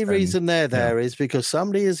 And the only reason they're there is because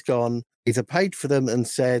somebody has gone, either paid for them and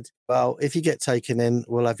said, well, if you get taken in,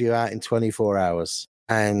 we'll have you out in 24 hours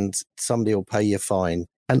and somebody will pay you a fine.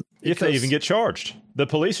 And if they even get charged, the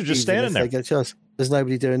police are just standing there. They get charged, there's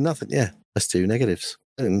nobody doing nothing. Yeah, that's two negatives.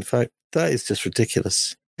 In fact, that is just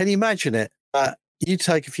ridiculous. Can you imagine it? You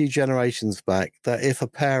take a few generations back, that if a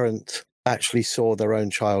parent actually saw their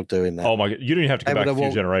own child doing that. Oh my God, you don't even have to go back a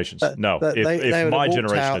few generations. No, if my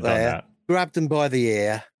generation had done that. Grabbed them by the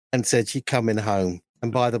ear and said, you're coming home.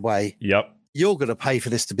 And by the way, you're going to pay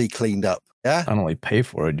for this to be cleaned up. Yeah. Not only pay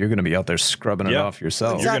for it, you're going to be out there scrubbing it off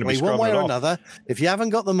yourself. Exactly. One way or another. If you haven't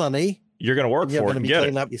got the money, you're going to work for it. You're going to be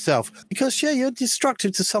cleaning up yourself because you're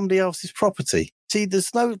destructive to somebody else's property. See,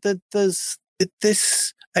 there's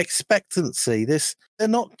this expectancy. They're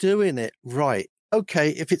not doing it right. Okay,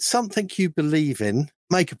 if it's something you believe in,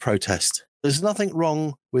 make a protest. There's nothing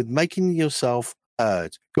wrong with making yourself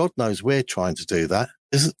heard. God knows we're trying to do that.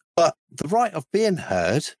 But the right of being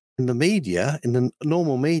heard in the media, in the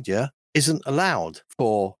normal media, isn't allowed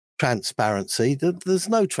for transparency. There's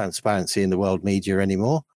no transparency in the world media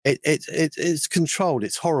anymore. It's controlled.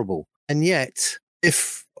 It's horrible. And yet,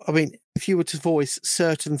 if you were to voice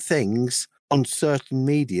certain things on certain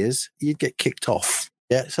medias, you'd get kicked off.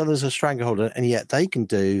 Yeah. So there's a stranglehold, and yet they can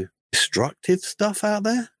do destructive stuff out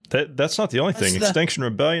there. That's not the only thing. Extinction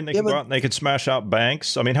Rebellion, they can go out and they can smash out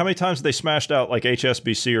banks. I mean, how many times have they smashed out like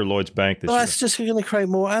HSBC or Lloyd's Bank this year? That's just going to create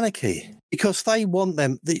more anarchy because they want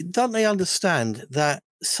them. Don't they understand that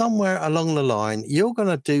somewhere along the line, you're going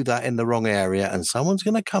to do that in the wrong area and someone's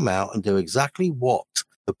going to come out and do exactly what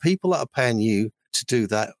the people that are paying you to do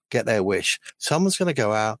that get their wish. Someone's going to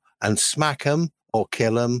go out and smack them or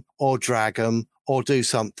kill them or drag them or do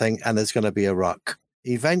something, and there's going to be a ruck.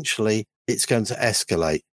 Eventually, it's going to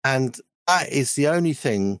escalate. And that is the only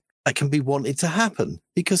thing that can be wanted to happen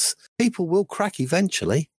because people will crack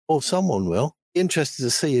eventually, or someone will. Be interested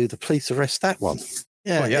to see who the police arrest that one.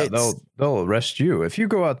 Yeah, they'll arrest you if you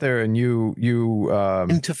go out there and you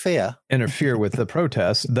interfere with the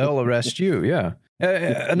protests. They'll arrest you. Yeah.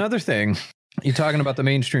 Another thing, you're talking about the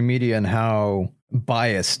mainstream media and how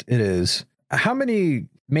biased it is. How many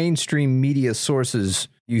mainstream media sources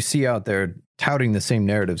you see out there touting the same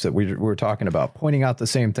narratives that we're talking about, pointing out the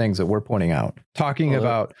same things that we're pointing out, talking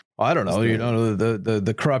about, I don't know,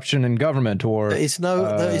 the corruption in government, or there is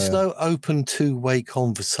no open two-way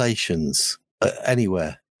conversations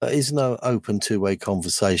anywhere. There is no open two-way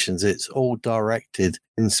conversations. It's all directed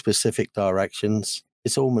in specific directions.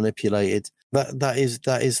 It's all manipulated. That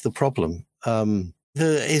is the problem.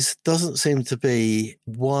 Doesn't seem to be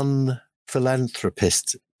one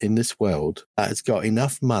philanthropist in this world that has got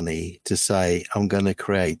enough money to say, I'm going to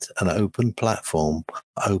create an open platform,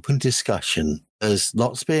 open discussion. There's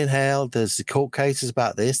lots being held. There's the court cases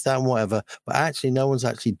about this, that, and whatever. But actually, no one's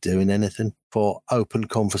actually doing anything for open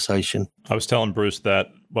conversation. I was telling Bruce that,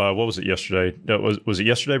 what was it yesterday? Was it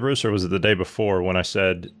yesterday, Bruce, or was it the day before when I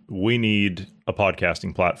said we need a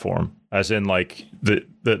podcasting platform? As in, like the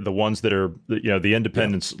ones that are, the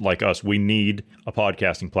independents like us, we need a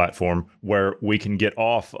podcasting platform where we can get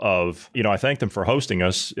off of, I thank them for hosting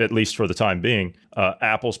us, at least for the time being,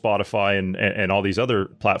 Apple, Spotify, and all these other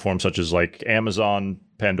platforms such as like Amazon,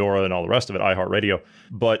 Pandora, and all the rest of it, iHeartRadio.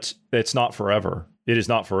 But it's not forever. It is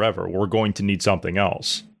not forever. We're going to need something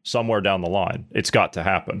else somewhere down the line. It's got to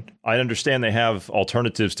happen. I understand they have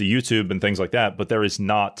alternatives to YouTube and things like that, but there is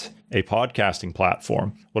not a podcasting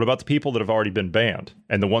platform. What about the people that have already been banned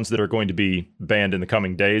and the ones that are going to be banned in the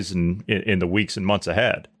coming days and in the weeks and months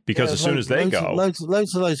ahead? Because as soon as they go...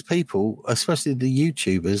 Loads of those people, especially the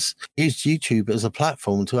YouTubers, use YouTube as a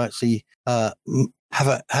platform to actually have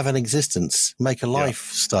an existence, make a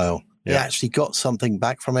lifestyle. They actually got something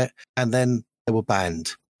back from it, and then they were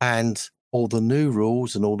banned. And all the new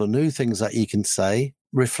rules and all the new things that you can say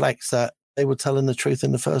reflects that they were telling the truth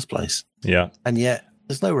in the first place. Yeah. And yet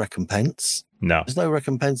there's no recompense. No. There's no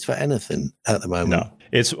recompense for anything at the moment. No.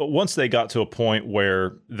 It's once they got to a point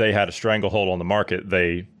where they had a stranglehold on the market,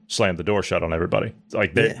 they slammed the door shut on everybody.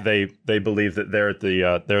 Like they believe that they're at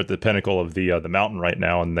the pinnacle of the mountain right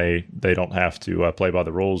now, and they don't have to play by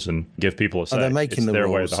the rules and give people a say. They're making it's the their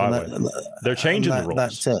rules. way or the highway. They're changing the rules.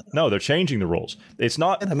 That's it. No, they're changing the rules. It's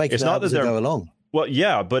not. It's not that they're go along. Well,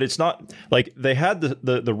 yeah, but it's not like they had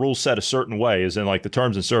the rules set a certain way, as in like the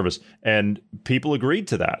terms and service, and people agreed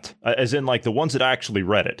to that, as in like the ones that actually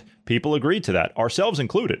read it. People agreed to that, ourselves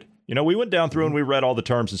included. We went down through and we read all the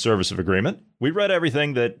terms and service of agreement. We read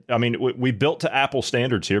everything that, we built to Apple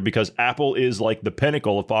standards here because Apple is like the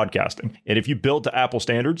pinnacle of podcasting. And if you build to Apple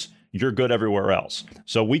standards, you're good everywhere else.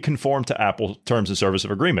 So we conform to Apple terms and service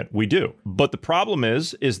of agreement. We do. But the problem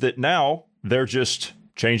is that now they're just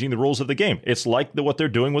changing the rules of the game. It's like what they're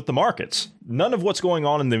doing with the markets. None of what's going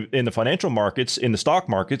on in the financial markets, in the stock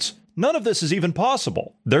markets, none of this is even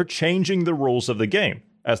possible. They're changing the rules of the game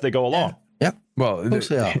as they go along. Yep. Well, here's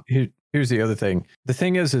the other thing. The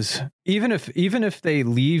thing is even if they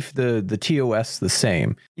leave the TOS the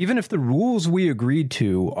same, even if the rules we agreed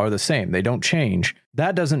to are the same, they don't change.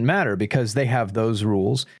 That doesn't matter because they have those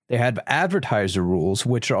rules. They have advertiser rules,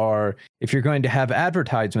 which are, if you're going to have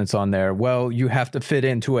advertisements on there, well, you have to fit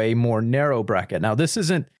into a more narrow bracket. Now, this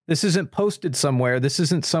isn't posted somewhere. This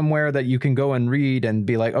isn't somewhere that you can go and read and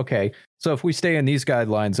be like, okay, so if we stay in these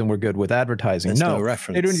guidelines and we're good with advertising. There's no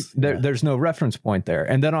reference. There's no reference point there.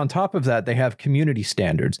 And then on top of that, they have community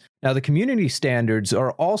standards. Now, the community standards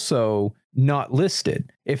are also not listed.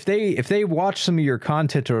 If they watch some of your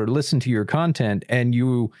content or listen to your content and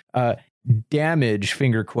you damage,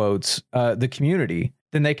 finger quotes, the community,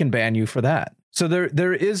 then they can ban you for that. So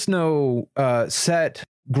there is no set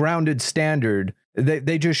grounded standard.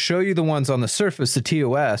 They just show you the ones on the surface, the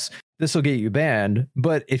TOS, this will get you banned.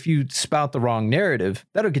 But if you spout the wrong narrative,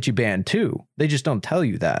 that'll get you banned too. They just don't tell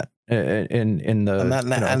you that in the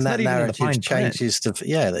and that narrative changes to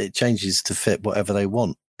it changes to fit whatever they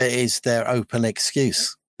want. It is their open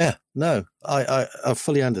excuse. Yeah, no, I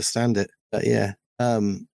fully understand it. But yeah,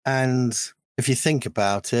 and if you think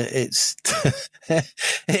about it, it's it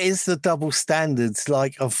is the double standards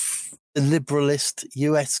like of the liberalist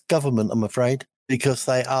US government, I'm afraid, because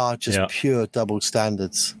they are just pure double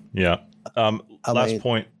standards. Yeah. Last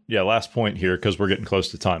point here, because we're getting close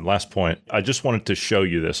to time. Last point. I just wanted to show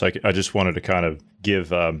you this. I just wanted to kind of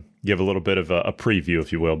give a little bit of a preview,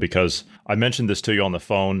 if you will, because I mentioned this to you on the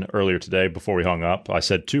phone earlier today before we hung up. I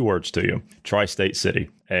said 2 words to you: Tri-State City.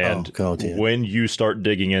 And when you start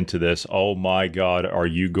digging into this, oh my God, are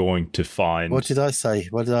you going to find... What did I say?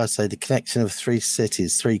 The connection of 3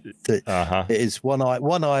 cities, it is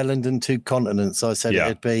one island and 2 continents. I said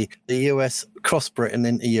it'd be the US cross Britain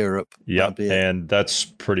into Europe. Yep, and that's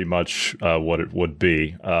pretty much what it would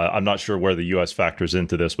be. I'm not sure where the US factors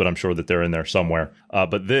into this, but I'm sure that they're in there somewhere.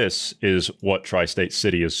 But this is what Tri-State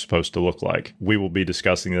City is supposed to look like. We will be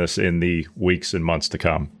discussing this in the weeks and months to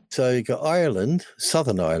come. So you got Ireland,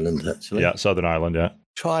 Southern Ireland, actually. Yeah, Southern Ireland, yeah.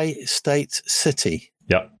 Tri-State City.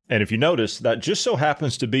 Yeah. And if you notice, that just so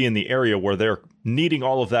happens to be in the area where they're needing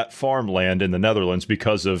all of that farmland in the Netherlands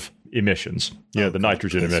because of emissions. The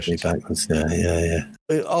nitrogen emissions. Yeah.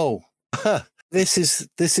 Oh, this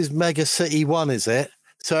is Mega City 1, is it?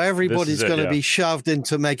 So everybody's going to be shoved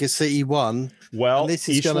into Mega City 1. Well,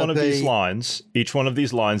 each one of these lines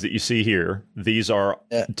that you see here, these are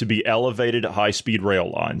to be elevated high-speed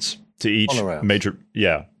rail lines to each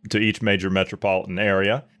major metropolitan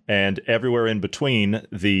area, and everywhere in between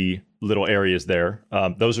the little areas there,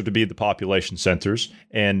 those are to be the population centers,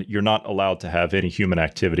 and you're not allowed to have any human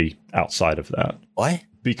activity outside of that. Why?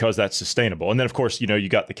 Because that's sustainable. And then, of course, you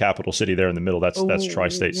got the capital city there in the middle. That's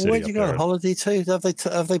Tri-State City. Where'd you go on holiday to?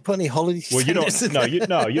 Have they put any holidays? Well, you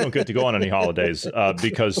don't get to go on any holidays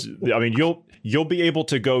because you'll be able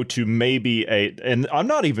to go to maybe and I'm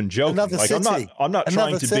not even joking. I'm not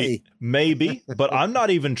trying to be maybe, but I'm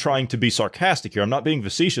not even trying to be sarcastic here. I'm not being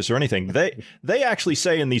facetious or anything. They actually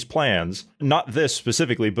say in these plans, not this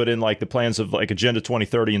specifically, but in like the plans of like Agenda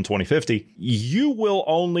 2030 and 2050, you will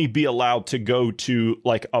only be allowed to go to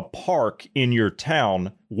like a park in your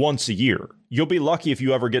town once a year. You'll be lucky if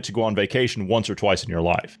you ever get to go on vacation once or twice in your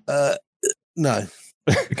life. No.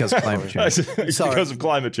 Because of climate change. Because of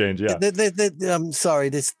climate change, yeah. I'm sorry,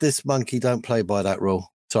 this monkey don't play by that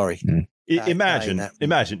rule. Sorry. Imagine,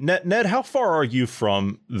 Ned, how far are you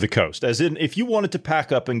from the coast? As in, if you wanted to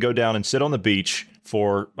pack up and go down and sit on the beach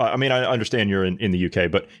for, I understand you're in the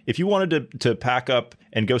UK, but if you wanted to pack up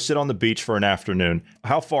and go sit on the beach for an afternoon,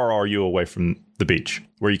 how far are you away from the beach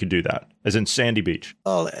where you could do that? As in Sandy Beach?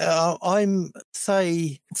 I'm,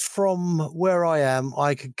 say, from where I am,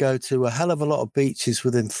 I could go to a hell of a lot of beaches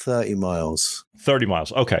within 30 miles. 30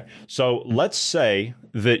 miles. Okay. So let's say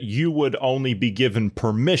that you would only be given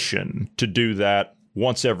permission to do that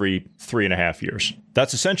once every 3.5 years.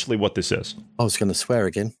 That's essentially what this is. I was going to swear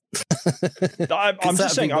again. I'm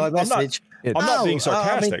just saying, I'm not being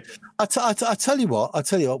sarcastic. I tell you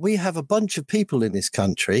what, we have a bunch of people in this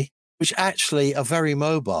country which actually are very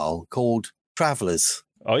mobile, called travellers.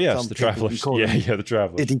 Oh, yes, the travellers. The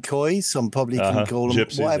travellers. Decoys, some probably can call them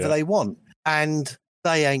gypsies, whatever they want. And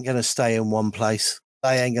they ain't going to stay in one place.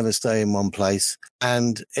 And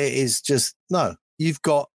it is just, no. You've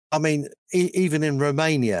got, even in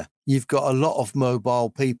Romania, you've got a lot of mobile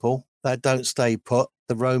people that don't stay put.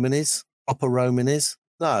 The proper Romanis.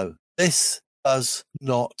 No, this does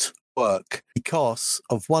not work because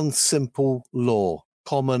of one simple law: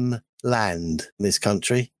 common land in this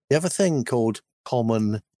country. You have a thing called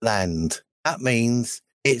common land. That means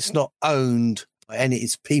it's not owned by any,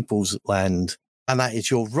 it's people's land. And that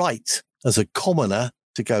is your right as a commoner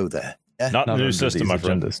to go there. Yeah? Not in the new system, my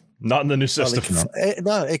friend. Not in the new system.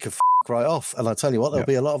 It could right off. And I tell you what, there'll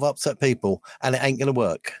be a lot of upset people and it ain't going to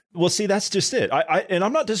work. Well, see, that's just it. And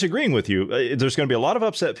I'm not disagreeing with you. There's going to be a lot of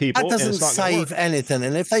upset people. That doesn't save anything.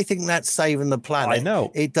 And if they think that's saving the planet, I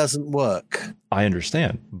know it doesn't work. I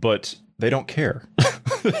understand, but they don't care.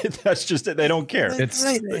 That's just it. They don't care.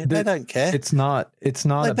 They don't care. It's not. They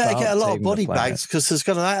better get a lot of body bags because there's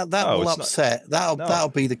going to that'll upset. That'll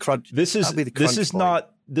be the crunch. This is not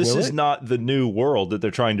the new world that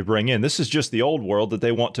they're trying to bring in. This is just the old world that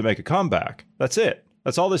they want to make a comeback. That's it.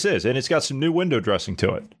 That's all this is. And it's got some new window dressing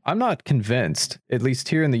to it. I'm not convinced, at least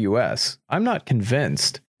here in the US, I'm not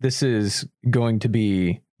convinced this is going to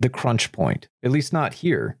be the crunch point, at least not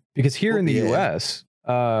here. Because here in the US,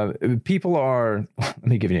 people are, let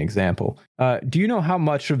me give you an example. Do you know how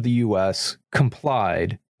much of the US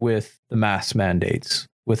complied with the mask mandates,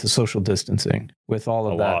 with the social distancing, with all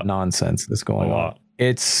of that nonsense that's going on?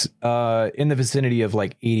 It's in the vicinity of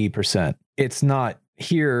like 80%. It's not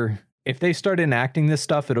here. If they start enacting this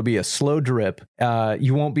stuff, it'll be a slow drip.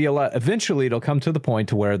 You won't be allowed. Eventually, it'll come to the point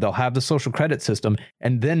to where they'll have the social credit system,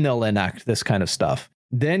 and then they'll enact this kind of stuff.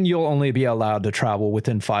 Then you'll only be allowed to travel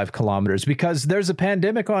within 5 kilometers because there's a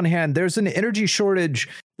pandemic on hand. There's an energy shortage.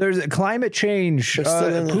 There's a climate change.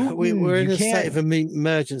 We're in a state of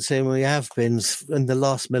emergency, and we have been in the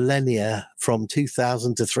last millennia from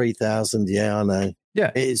 2000 to 3000. Yeah, I know.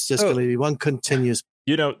 Yeah. It's just going to be one continuous.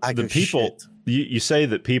 The people, you say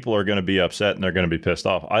that people are going to be upset and they're going to be pissed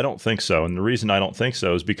off. I don't think so. And the reason I don't think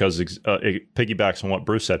so is because it piggybacks on what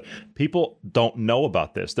Bruce said. People don't know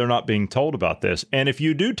about this. They're not being told about this. And if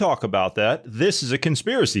you do talk about that, this is a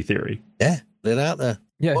conspiracy theory. Yeah, they're out there.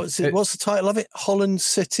 Yeah. What's the title of it? Holland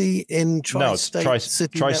City in Tri-State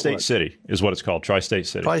City. Tri-State City is what it's called. Tri-State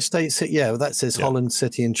City. Tri-State City. Yeah, well, that says Holland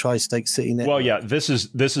City in Tri-State City Network. Well, yeah, this is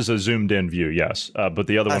a zoomed in view, yes. But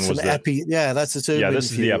the other one was that's a zoomed in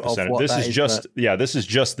this is the epicenter. This is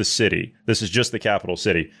just the city. This is just the capital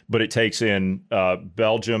city, but it takes in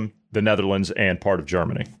Belgium, the Netherlands, and part of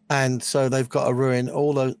Germany. And so they've got to ruin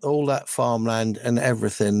all that farmland and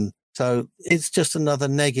everything. So it's just another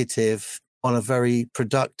negative on a very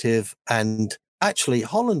productive, and actually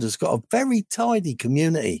Holland has got a very tidy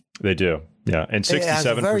community. They do. Yeah. And 67%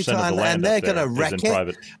 of the land and they're going to wreck it.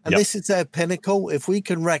 Private. And this is their pinnacle. If we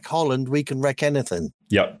can wreck Holland, we can wreck anything.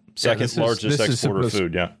 Yep. Second largest exporter of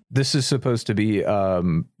food. Yeah. This is supposed to be,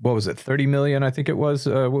 what was it? 30 million, I think it was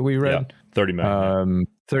what we read. Yeah, 30 million.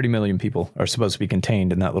 30 million people are supposed to be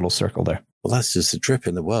contained in that little circle there. Well, that's just a drip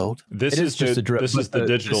in the world. This is just a drip. This is the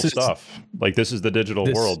digital stuff. Like this is the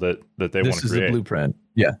digital world that they want to create. This is the blueprint.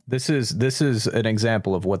 Yeah. This is an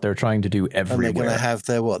example of what they're trying to do everywhere. And they're going to have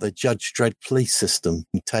the Judge Dredd police system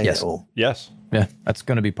contain it all. Yes. Yeah. That's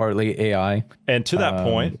going to be partly AI. And to that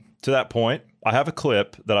point, I have a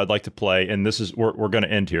clip that I'd like to play, and this is we're going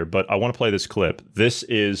to end here, but I want to play this clip. This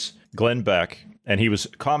is Glenn Beck, and he was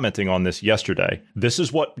commenting on this yesterday. This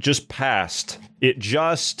is what just passed. It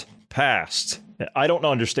just passed. I don't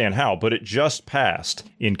understand how, but it just passed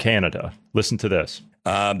in Canada. Listen to this.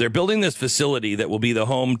 They're building this facility that will be the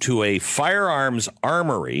home to a firearms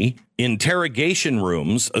armory, interrogation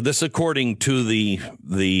rooms, this according to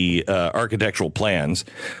the architectural plans,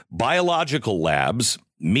 biological labs,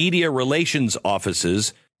 media relations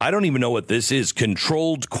offices. I don't even know what this is.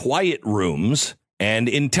 Controlled quiet rooms and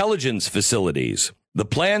intelligence facilities. The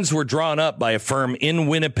plans were drawn up by a firm in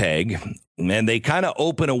Winnipeg, and they kind of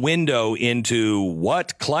open a window into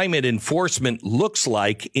what climate enforcement looks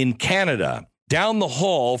like in Canada. Down the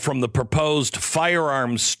hall from the proposed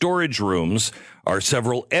firearms storage rooms are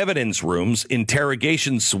several evidence rooms,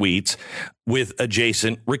 interrogation suites with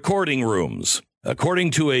adjacent recording rooms. According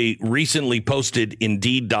to a recently posted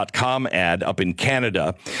Indeed.com ad up in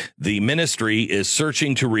Canada, the ministry is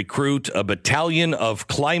searching to recruit a battalion of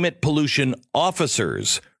climate pollution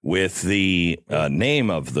officers with the name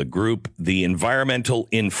of the group, the Environmental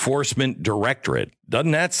Enforcement Directorate. Doesn't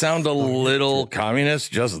that sound a little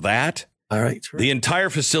communist, just that? All right. The entire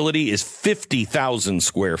facility is 50,000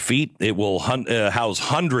 square feet. It will house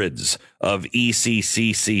hundreds of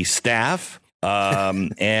ECCC staff.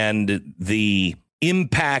 And the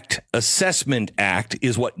Impact Assessment Act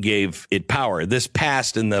is what gave it power. This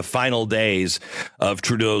passed in the final days of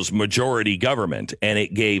Trudeau's majority government, and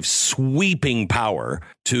it gave sweeping power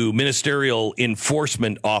to ministerial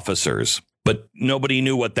enforcement officers. But nobody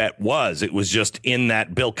knew what that was. It was just in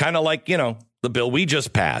that bill, kind of like, the bill we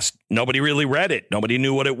just passed. Nobody really read it. Nobody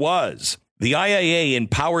knew what it was. The IIA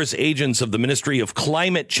empowers agents of the Ministry of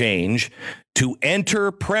Climate Change to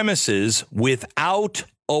enter premises without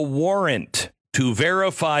a warrant to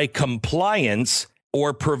verify compliance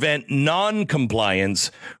or prevent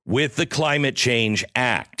non-compliance with the Climate Change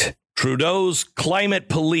Act. Trudeau's climate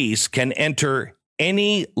police can enter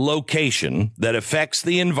any location that affects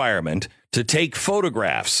the environment to take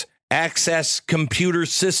photographs, access computer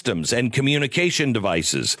systems and communication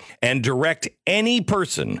devices, and direct any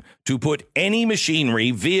person to put any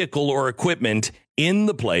machinery, vehicle, or equipment in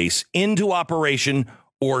the place into operation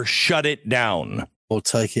or shut it down. Or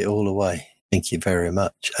take it all away. Thank you very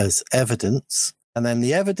much. As evidence. And then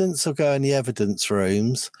the evidence will go in the evidence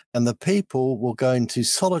rooms, and the people will go into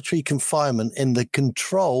solitary confinement in the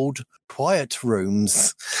controlled quiet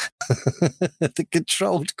rooms. The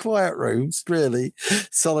controlled quiet rooms, really.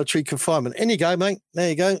 Solitary confinement. In you go, mate. There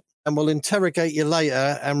you go. and we'll interrogate you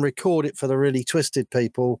later and record it for the really twisted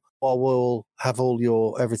people, or we'll have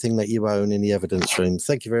everything that you own in the evidence room.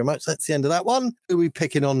 Thank you very much. That's the end of that one. Who are we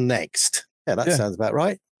picking on next? Yeah, that sounds about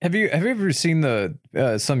right. Have you ever seen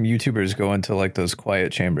some YouTubers go into like those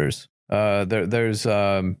quiet chambers? There's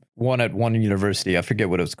one at one university. I forget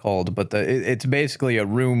what it's called, but it's basically a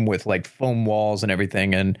room with like foam walls and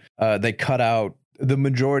everything, and they cut out the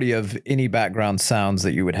majority of any background sounds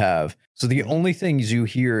that you would have. So the only things you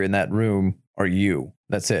hear in that room are you.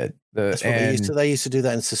 That's it. That's what they used to do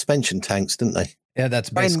that in suspension tanks, didn't they? Yeah,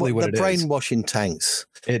 that's basically what it is. The brainwashing tanks.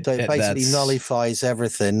 So it basically nullifies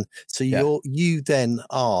everything. So you then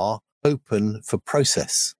are open for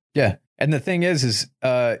process. Yeah. And the thing is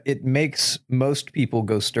it makes most people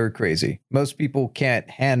go stir crazy. Most people can't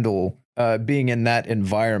handle being in that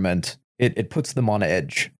environment. It puts them on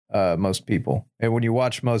edge. Most people, and when you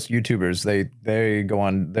watch most YouTubers, they're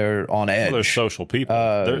on edge. Well, they're social people.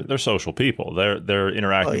 They're social people. They're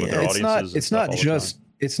interacting with their audiences.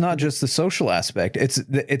 It's not just the social aspect.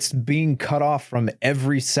 It's being cut off from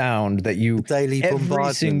every sound that you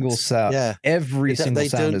every single sound. Yeah, every single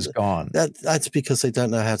sound is gone. That's because they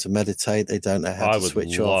don't know how to meditate. They don't know how to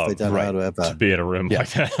switch off. They don't know how to ever to be in a room like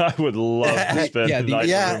that. I would love to spend the night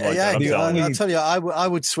in a room like that. I'll tell you, I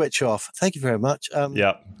would switch off. Thank you very much.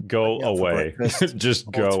 Go away.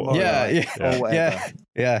 Just go away.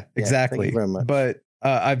 Yeah, exactly. Thank you very much. But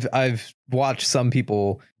I've watched some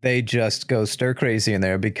people, they just go stir crazy in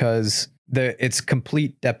there because it's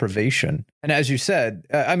complete deprivation. And as you said,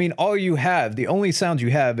 I mean, the only sounds you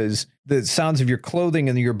have is the sounds of your clothing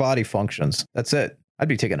and your body functions. That's it. I'd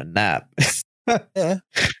be taking a nap. Yeah.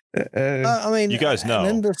 I mean, you guys know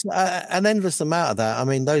an endless amount of that. I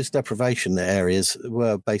mean, those deprivation areas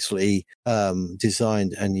were basically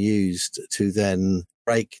designed and used to then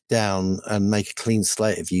break down and make a clean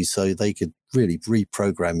slate of you so they could really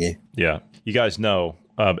reprogram you. Yeah. You guys know,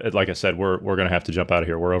 like I said, we're going to have to jump out of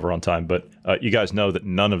here. We're over on time, but you guys know that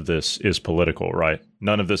none of this is political, right?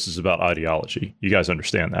 None of this is about ideology. You guys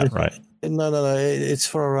understand that, right? No. It's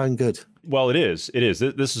for our own good. Well, it is.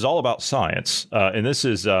 This is all about science. And this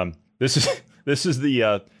is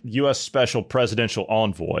the U.S. Special Presidential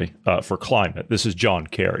Envoy for Climate. This is John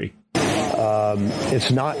Kerry.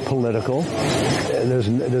 It's not political.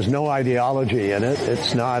 There's no ideology in it.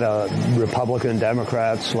 It's not a Republican,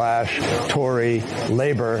 Democrat / Tory,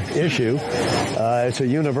 Labor issue. It's a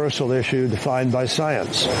universal issue defined by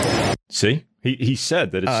science. See? He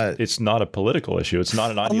said that it's not a political issue. It's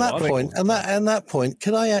not an ideological. On that point,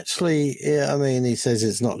 could I actually? I mean, he says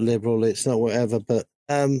it's not liberal, it's not whatever, but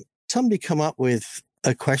somebody come up with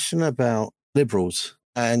a question about liberals,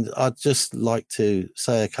 and I'd just like to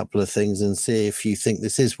say a couple of things and see if you think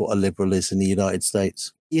this is what a liberal is in the United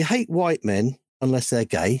States. You hate white men unless they're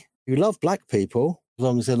gay. You love black people as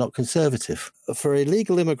long as they're not conservative. For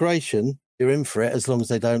illegal immigration, you're in for it as long as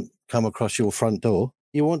they don't come across your front door.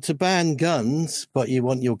 You want to ban guns, but you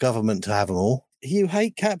want your government to have them all. You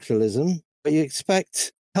hate capitalism, but you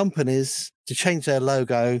expect companies to change their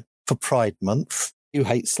logo for Pride Month. You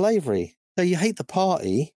hate slavery. So you hate the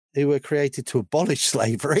party who were created to abolish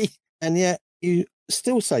slavery, and yet you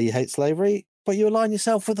still say you hate slavery, but you align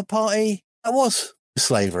yourself with the party that was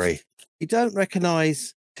slavery. You don't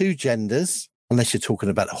recognize two genders, unless you're talking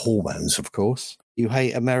about hormones, of course. You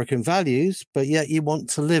hate American values, but yet you want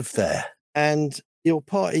to live there. And your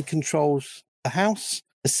party controls the House,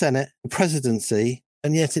 the Senate, the presidency,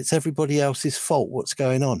 and yet it's everybody else's fault what's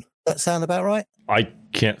going on. Does that sound about right? I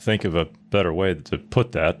can't think of a better way to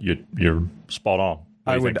put that. You're spot on.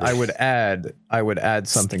 I would add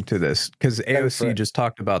something to this because AOC just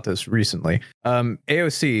talked about this recently.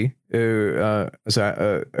 AOC,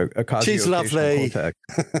 she's lovely.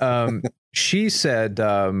 She said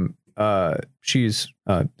she's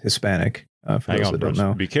Hispanic. For Hang those on, that don't Bruce.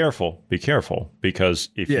 know. Be careful, because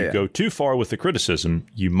if you go too far with the criticism,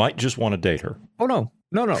 you might just want to date her. Oh no.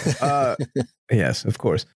 Yes, of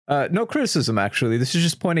course. No criticism, actually. This is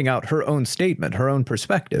just pointing out her own statement, her own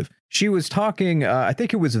perspective. She was talking, I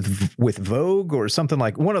think it was with Vogue or something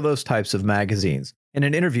like one of those types of magazines. In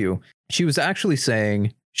an interview, she was actually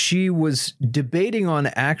saying she was debating on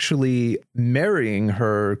actually marrying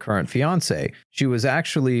her current fiance. She was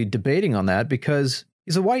actually debating on that because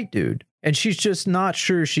he's a white dude. And she's just not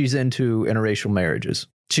sure she's into interracial marriages.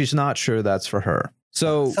 She's not sure that's for her.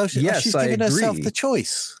 So yes, she's I giving agree. herself the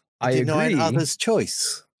choice. I denying agree. others'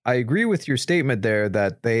 choice. I agree with your statement there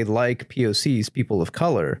that they like POCs, people of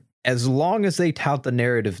color, as long as they tout the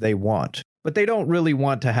narrative they want. But they don't really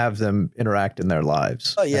want to have them interact in their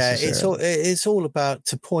lives. Oh yeah, it's all about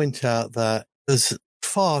to point out that there's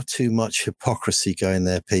far too much hypocrisy going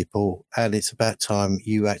there, people. And it's about time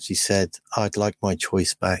you actually said, I'd like my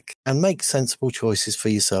choice back, and make sensible choices for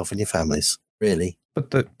yourself and your families, really.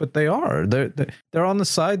 But they are. They're on the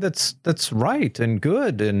side that's right and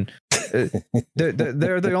good, and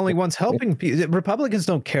they're the only ones helping people. Republicans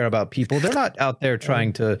don't care about people. They're not out there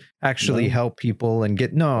trying to actually help people and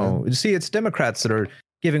get See, it's Democrats that are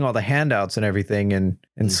giving all the handouts and everything and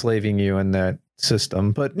enslaving you in that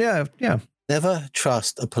system. But yeah. Never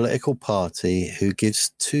trust a political party who gives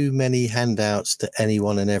too many handouts to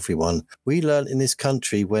anyone and everyone. We learned in this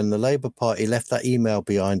country when the Labour Party left that email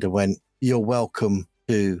behind and went, "You're welcome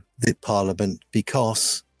to the Parliament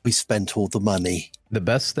because we spent all the money." The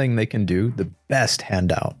best thing they can do, the best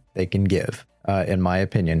handout they can give, in my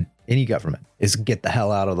opinion, any government, is get the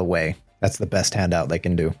hell out of the way. That's the best handout they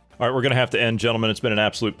can do. All right, we're going to have to end, gentlemen. It's been an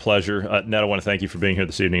absolute pleasure. Ned, I want to thank you for being here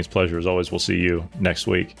this evening. It's a pleasure as always. We'll see you next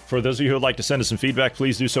week. For those of you who would like to send us some feedback,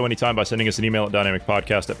 please do so anytime by sending us an email at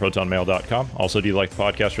dynamicpodcast@protonmail.com. Also, do you like the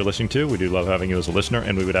podcast you're listening to? We do love having you as a listener,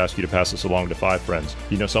 and we would ask you to pass this along to 5 friends.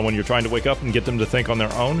 If you know someone you're trying to wake up and get them to think on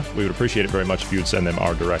their own, we would appreciate it very much if you would send them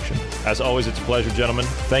our direction. As always, it's a pleasure, gentlemen.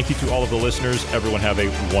 Thank you to all of the listeners. Everyone have a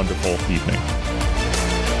wonderful evening.